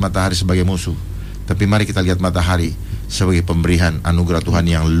kita lihat matahari sebagai musuh, tapi mari kita lihat matahari sebagai pemberian anugerah Tuhan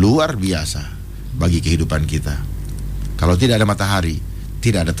yang luar biasa bagi kehidupan kita. Kalau tidak ada matahari,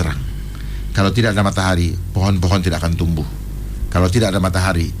 tidak ada terang. Kalau tidak ada matahari, pohon-pohon tidak akan tumbuh. Kalau tidak ada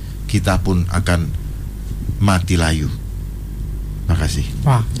matahari, kita pun akan mati layu. Makasih.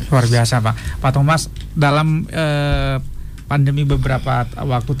 Wah, luar biasa Pak. Pak Thomas, dalam pandemi beberapa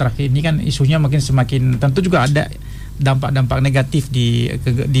waktu terakhir ini kan isunya makin semakin, tentu juga ada dampak-dampak negatif di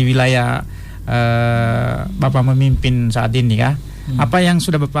wilayah Bapak memimpin saat ini ya. Apa yang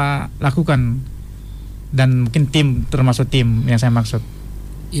sudah Bapak lakukan dan mungkin tim, termasuk tim yang saya maksud?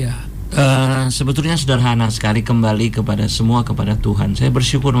 Ya, sebetulnya sederhana sekali, kembali kepada Tuhan. Saya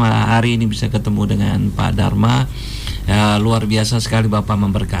bersyukur hari ini bisa ketemu dengan Pak Dharma. Luar biasa sekali Bapak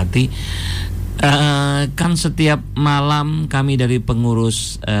memberkati. Kan setiap malam kami dari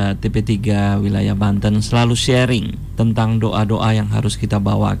pengurus TP3 wilayah Banten selalu sharing tentang doa-doa yang harus kita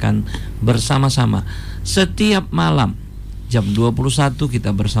bawakan bersama-sama. Setiap malam jam 21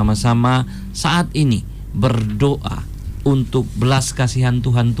 kita bersama-sama saat ini berdoa untuk belas kasihan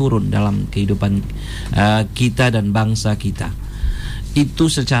Tuhan turun dalam kehidupan kita dan bangsa kita.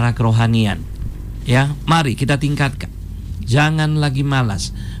 Itu secara kerohanian. Ya, mari kita tingkatkan. Jangan lagi malas.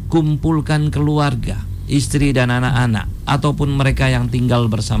 Kumpulkan keluarga, istri dan anak-anak, ataupun mereka yang tinggal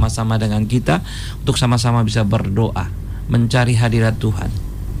bersama-sama dengan kita, untuk sama-sama bisa berdoa, mencari hadirat Tuhan.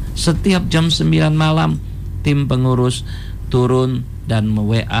 Setiap jam 9 malam tim pengurus turun dan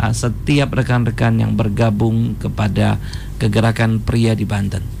WA setiap rekan-rekan yang bergabung kepada kegerakan pria di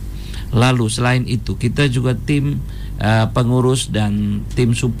Banten. Lalu selain itu kita juga tim pengurus dan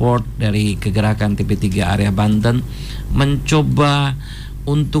tim support dari kegerakan TP3 area Banten mencoba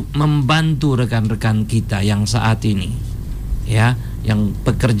untuk membantu rekan-rekan kita yang saat ini, ya, yang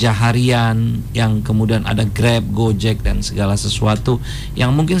pekerja harian, yang kemudian ada Grab, Gojek dan segala sesuatu yang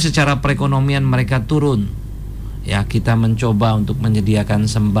mungkin secara perekonomian mereka turun. Ya, kita mencoba untuk menyediakan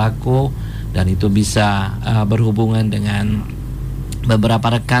sembako dan itu bisa berhubungan dengan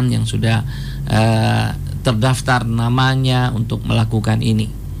beberapa rekan yang sudah terdaftar namanya untuk melakukan ini.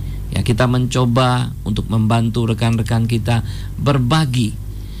 Ya, kita mencoba untuk membantu rekan-rekan kita berbagi.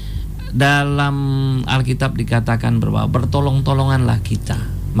 Dalam Alkitab dikatakan bahwa bertolong-tolonganlah kita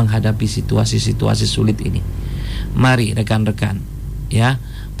menghadapi situasi-situasi sulit ini. Mari rekan-rekan, ya,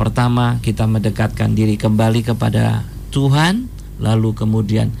 pertama kita mendekatkan diri kembali kepada Tuhan, lalu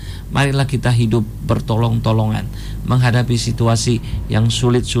kemudian marilah kita hidup bertolong-tolongan menghadapi situasi yang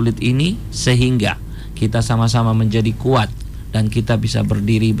sulit-sulit ini, sehingga kita sama-sama menjadi kuat dan kita bisa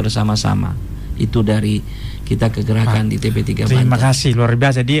berdiri bersama-sama. Itu dari kita kegerakan di TP3 Banten. Terima kasih, luar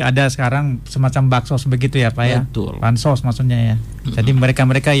biasa. Jadi ada sekarang semacam baksos begitu ya Pak ya? Betul. Bansos maksudnya ya. Jadi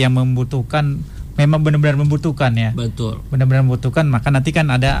mereka-mereka yang membutuhkan, memang benar-benar membutuhkan ya. Betul. Benar-benar membutuhkan, maka nanti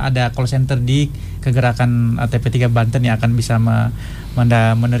kan ada call center di kegerakan TP3 Banten yang akan bisa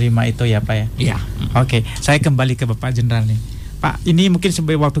menerima itu ya Pak ya. Iya. Oke, saya kembali ke Bapak Jenderal nih. Pak, ini mungkin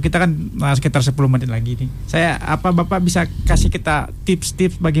waktu kita kan sekitar 10 menit lagi nih. Bapak bisa kasih kita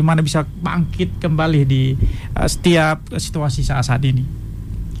tips-tips bagaimana bisa bangkit kembali di setiap situasi saat ini.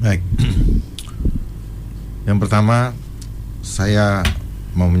 Baik. Yang pertama, saya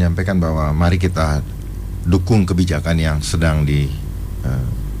mau menyampaikan bahwa mari kita dukung kebijakan yang sedang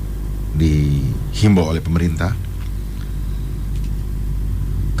dihimbau oleh pemerintah,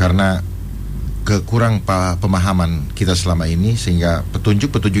 karena kekurang pemahaman kita selama ini, sehingga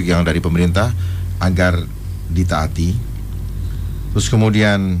petunjuk-petunjuk yang dari pemerintah agar ditaati. Terus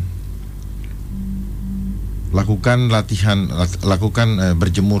kemudian lakukan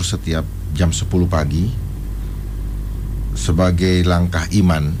berjemur setiap jam 10 pagi sebagai langkah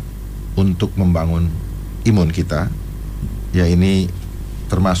iman untuk membangun imun kita. Ya, ini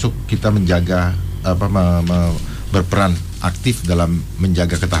termasuk kita menjaga berperan aktif dalam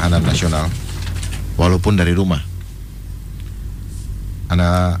menjaga ketahanan nasional walaupun dari rumah.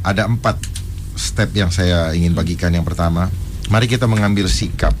 Ada 4 step yang saya ingin bagikan. Yang pertama, mari kita mengambil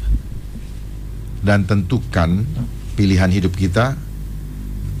sikap dan tentukan pilihan hidup kita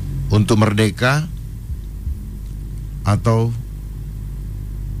untuk merdeka atau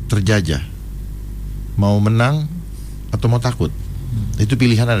terjajah, mau menang atau mau takut. Itu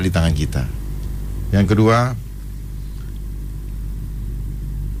pilihan ada di tangan kita. Yang kedua,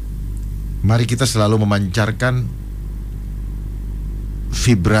 mari kita selalu memancarkan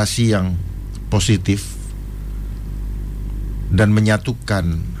vibrasi yang positif dan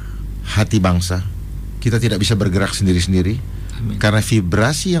menyatukan hati bangsa. Kita tidak bisa bergerak sendiri-sendiri. Amin. Karena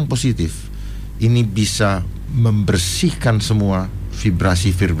vibrasi yang positif ini bisa membersihkan semua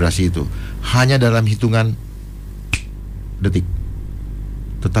vibrasi-vibrasi itu hanya dalam hitungan detik.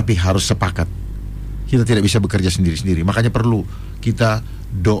 Tetapi harus sepakat. Kita tidak bisa bekerja sendiri-sendiri. Makanya perlu kita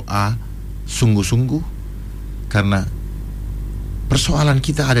doa sungguh-sungguh, karena persoalan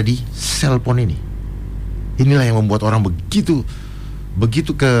kita ada di cellphone ini. Inilah yang membuat orang begitu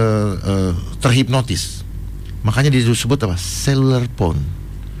terhipnotis. Makanya disebut apa? Cellular phone.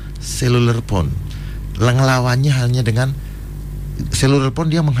 Ngelawannya hanya dengan cellular phone,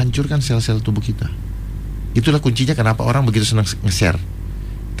 dia menghancurkan sel-sel tubuh kita. Itulah kuncinya kenapa orang begitu senang nge-share.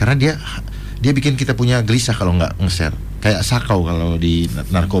 Karena dia bikin kita punya gelisah kalau nggak nge-share. Kayak sakau kalau di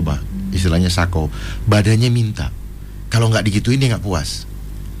narkoba, istilahnya sakau. Badannya minta. Kalau nggak digituin dia nggak puas.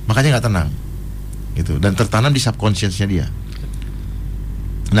 Makanya nggak tenang. Gitu. Dan tertanam di subconsciousnya dia.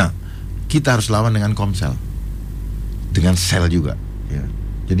 Nah, kita harus lawan dengan komsel, dengan sel juga. Ya.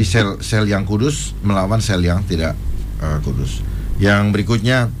 Jadi sel yang kudus melawan sel yang tidak kudus. Yang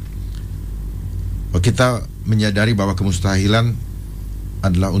berikutnya, kita menyadari bahwa kemustahilan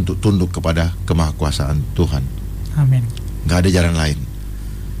adalah untuk tunduk kepada kemahakuasaan Tuhan. Amin. Gak ada jalan lain.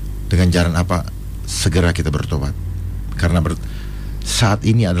 Dengan jalan apa? Segera kita bertobat. Karena saat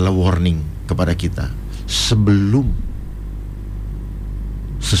ini adalah warning kepada kita sebelum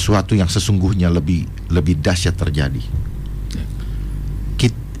sesuatu yang sesungguhnya lebih dahsyat terjadi.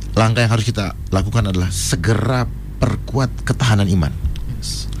 Langkah yang harus kita lakukan adalah segera perkuat ketahanan iman.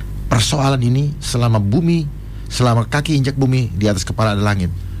 Persoalan ini selama kaki injak bumi, di atas kepala ada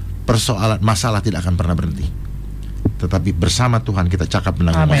langit, masalah tidak akan pernah berhenti. Tetapi bersama Tuhan kita cakap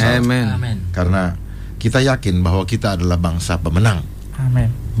menanggung masalah. Amin. Karena kita yakin bahwa kita adalah bangsa pemenang.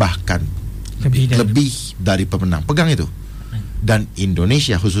 Amin. Bahkan lebih dari pemenang. Pegang itu. Dan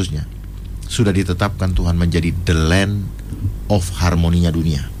Indonesia khususnya sudah ditetapkan Tuhan menjadi the land of harmoninya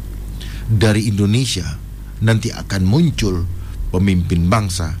dunia. Dari Indonesia nanti akan muncul pemimpin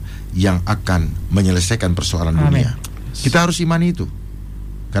bangsa yang akan menyelesaikan persoalan dunia. Kita harus imani itu.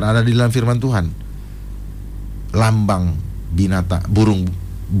 Karena ada di dalam firman Tuhan, lambang binatang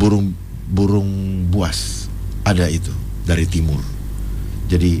burung burung buas, ada itu dari timur.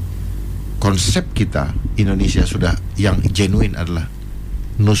 Jadi konsep kita Indonesia sudah yang genuine adalah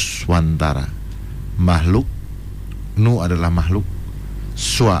Nuswantara. Makhluk, Nu adalah makhluk,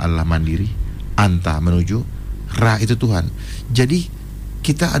 Swa adalah mandiri, Anta menuju, Ra itu Tuhan. Jadi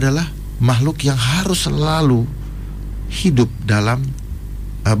kita adalah makhluk yang harus selalu hidup dalam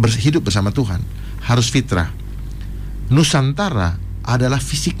hidup bersama Tuhan, harus fitrah. Nusantara adalah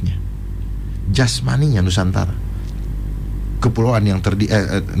fisiknya, jasmaninya Nusantara. Kepulauan yang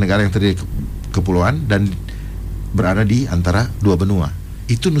negara yang terdiri kepulauan dan berada di antara dua benua,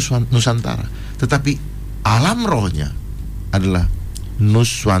 itu Nusantara. Tetapi alam rohnya adalah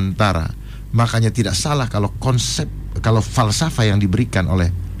Nuswantara. Makanya tidak salah kalau falsafah yang diberikan oleh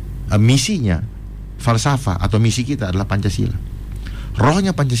misinya, falsafah atau misi kita adalah Pancasila.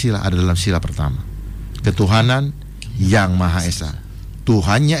 Rohnya Pancasila ada dalam sila pertama, ketuhanan yang Maha Esa.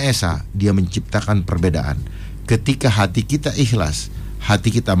 Tuhannya Esa, dia menciptakan perbedaan. Ketika hati kita ikhlas,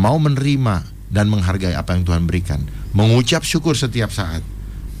 hati kita mau menerima dan menghargai apa yang Tuhan berikan, mengucap syukur setiap saat,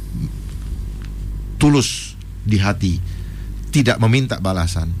 tulus di hati, tidak meminta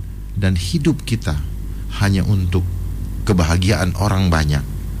balasan, dan hidup kita hanya untuk kebahagiaan orang banyak,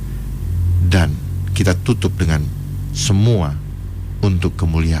 dan kita tutup dengan semua untuk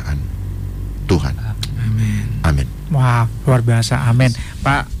kemuliaan Tuhan. Amin. Amin. Wah, luar biasa. Amin.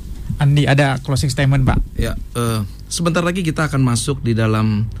 Pak Andi, ada closing statement, Pak? Ya, sebentar lagi kita akan masuk di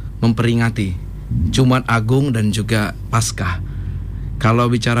dalam memperingati Jumat Agung dan juga Paskah. Kalau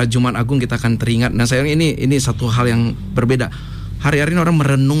bicara Jumat Agung kita akan teringat. Nah, sayang ini satu hal yang berbeda. Hari-hari ini orang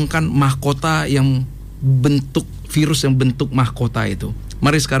merenungkan mahkota yang bentuk virus yang bentuk mahkota itu.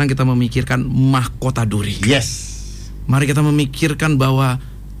 Mari sekarang kita memikirkan mahkota duri. Yes. Mari kita memikirkan bahwa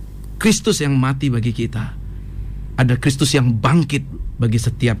Kristus yang mati bagi kita, ada Kristus yang bangkit bagi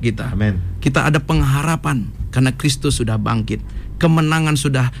setiap kita. Amin. Kita ada pengharapan karena Kristus sudah bangkit. Kemenangan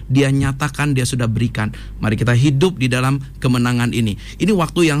sudah Dia nyatakan, Dia sudah berikan. Mari kita hidup di dalam kemenangan ini. Ini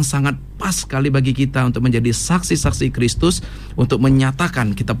waktu yang sangat pas sekali bagi kita untuk menjadi saksi-saksi Kristus, untuk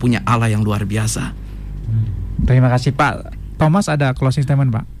menyatakan kita punya Allah yang luar biasa. Terima kasih, Pak. Thomas, ada closing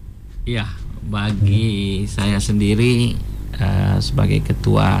statement, Pak? Iya, bagi saya sendiri sebagai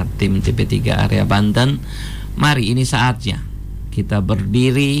ketua tim TP3 area Banten, mari ini saatnya kita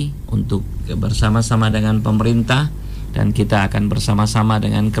berdiri untuk bersama-sama dengan pemerintah, dan kita akan bersama-sama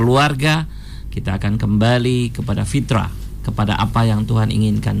dengan keluarga. Kita akan kembali kepada fitrah, kepada apa yang Tuhan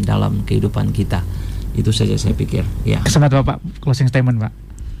inginkan dalam kehidupan kita. Itu saja saya pikir. Ya. Kesempatan Bapak, closing statement, Pak.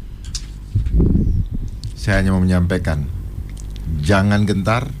 Saya hanya mau menyampaikan, jangan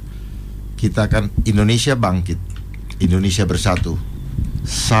gentar. Kita akan Indonesia bangkit, Indonesia bersatu.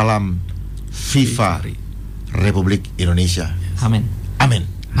 Salam FIFA Republik Indonesia. Amin. Amin.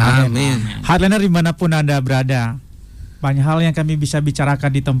 Amin. Heartliner dimanapun Anda berada, banyak hal yang kami bisa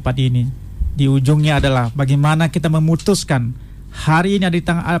bicarakan di tempat ini. Di ujungnya adalah bagaimana kita memutuskan hari ini ada di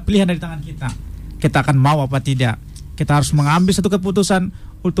pilihan ada di tangan kita. Kita akan mau apa tidak. Kita harus mengambil satu keputusan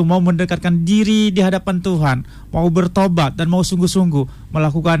untuk mau mendekatkan diri di hadapan Tuhan, mau bertobat dan mau sungguh-sungguh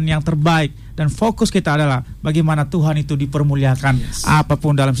melakukan yang terbaik. Dan fokus kita adalah bagaimana Tuhan itu dipermuliakan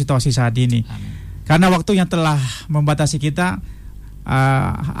apapun dalam situasi saat ini. Amin. Karena waktu yang telah membatasi kita,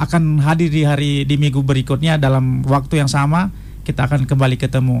 akan hadir di minggu berikutnya dalam waktu yang sama. Kita akan kembali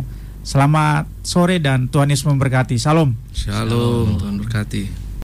ketemu. Selamat sore dan Tuhan Yesus memberkati. Salam. Shalom. Tuhan berkati.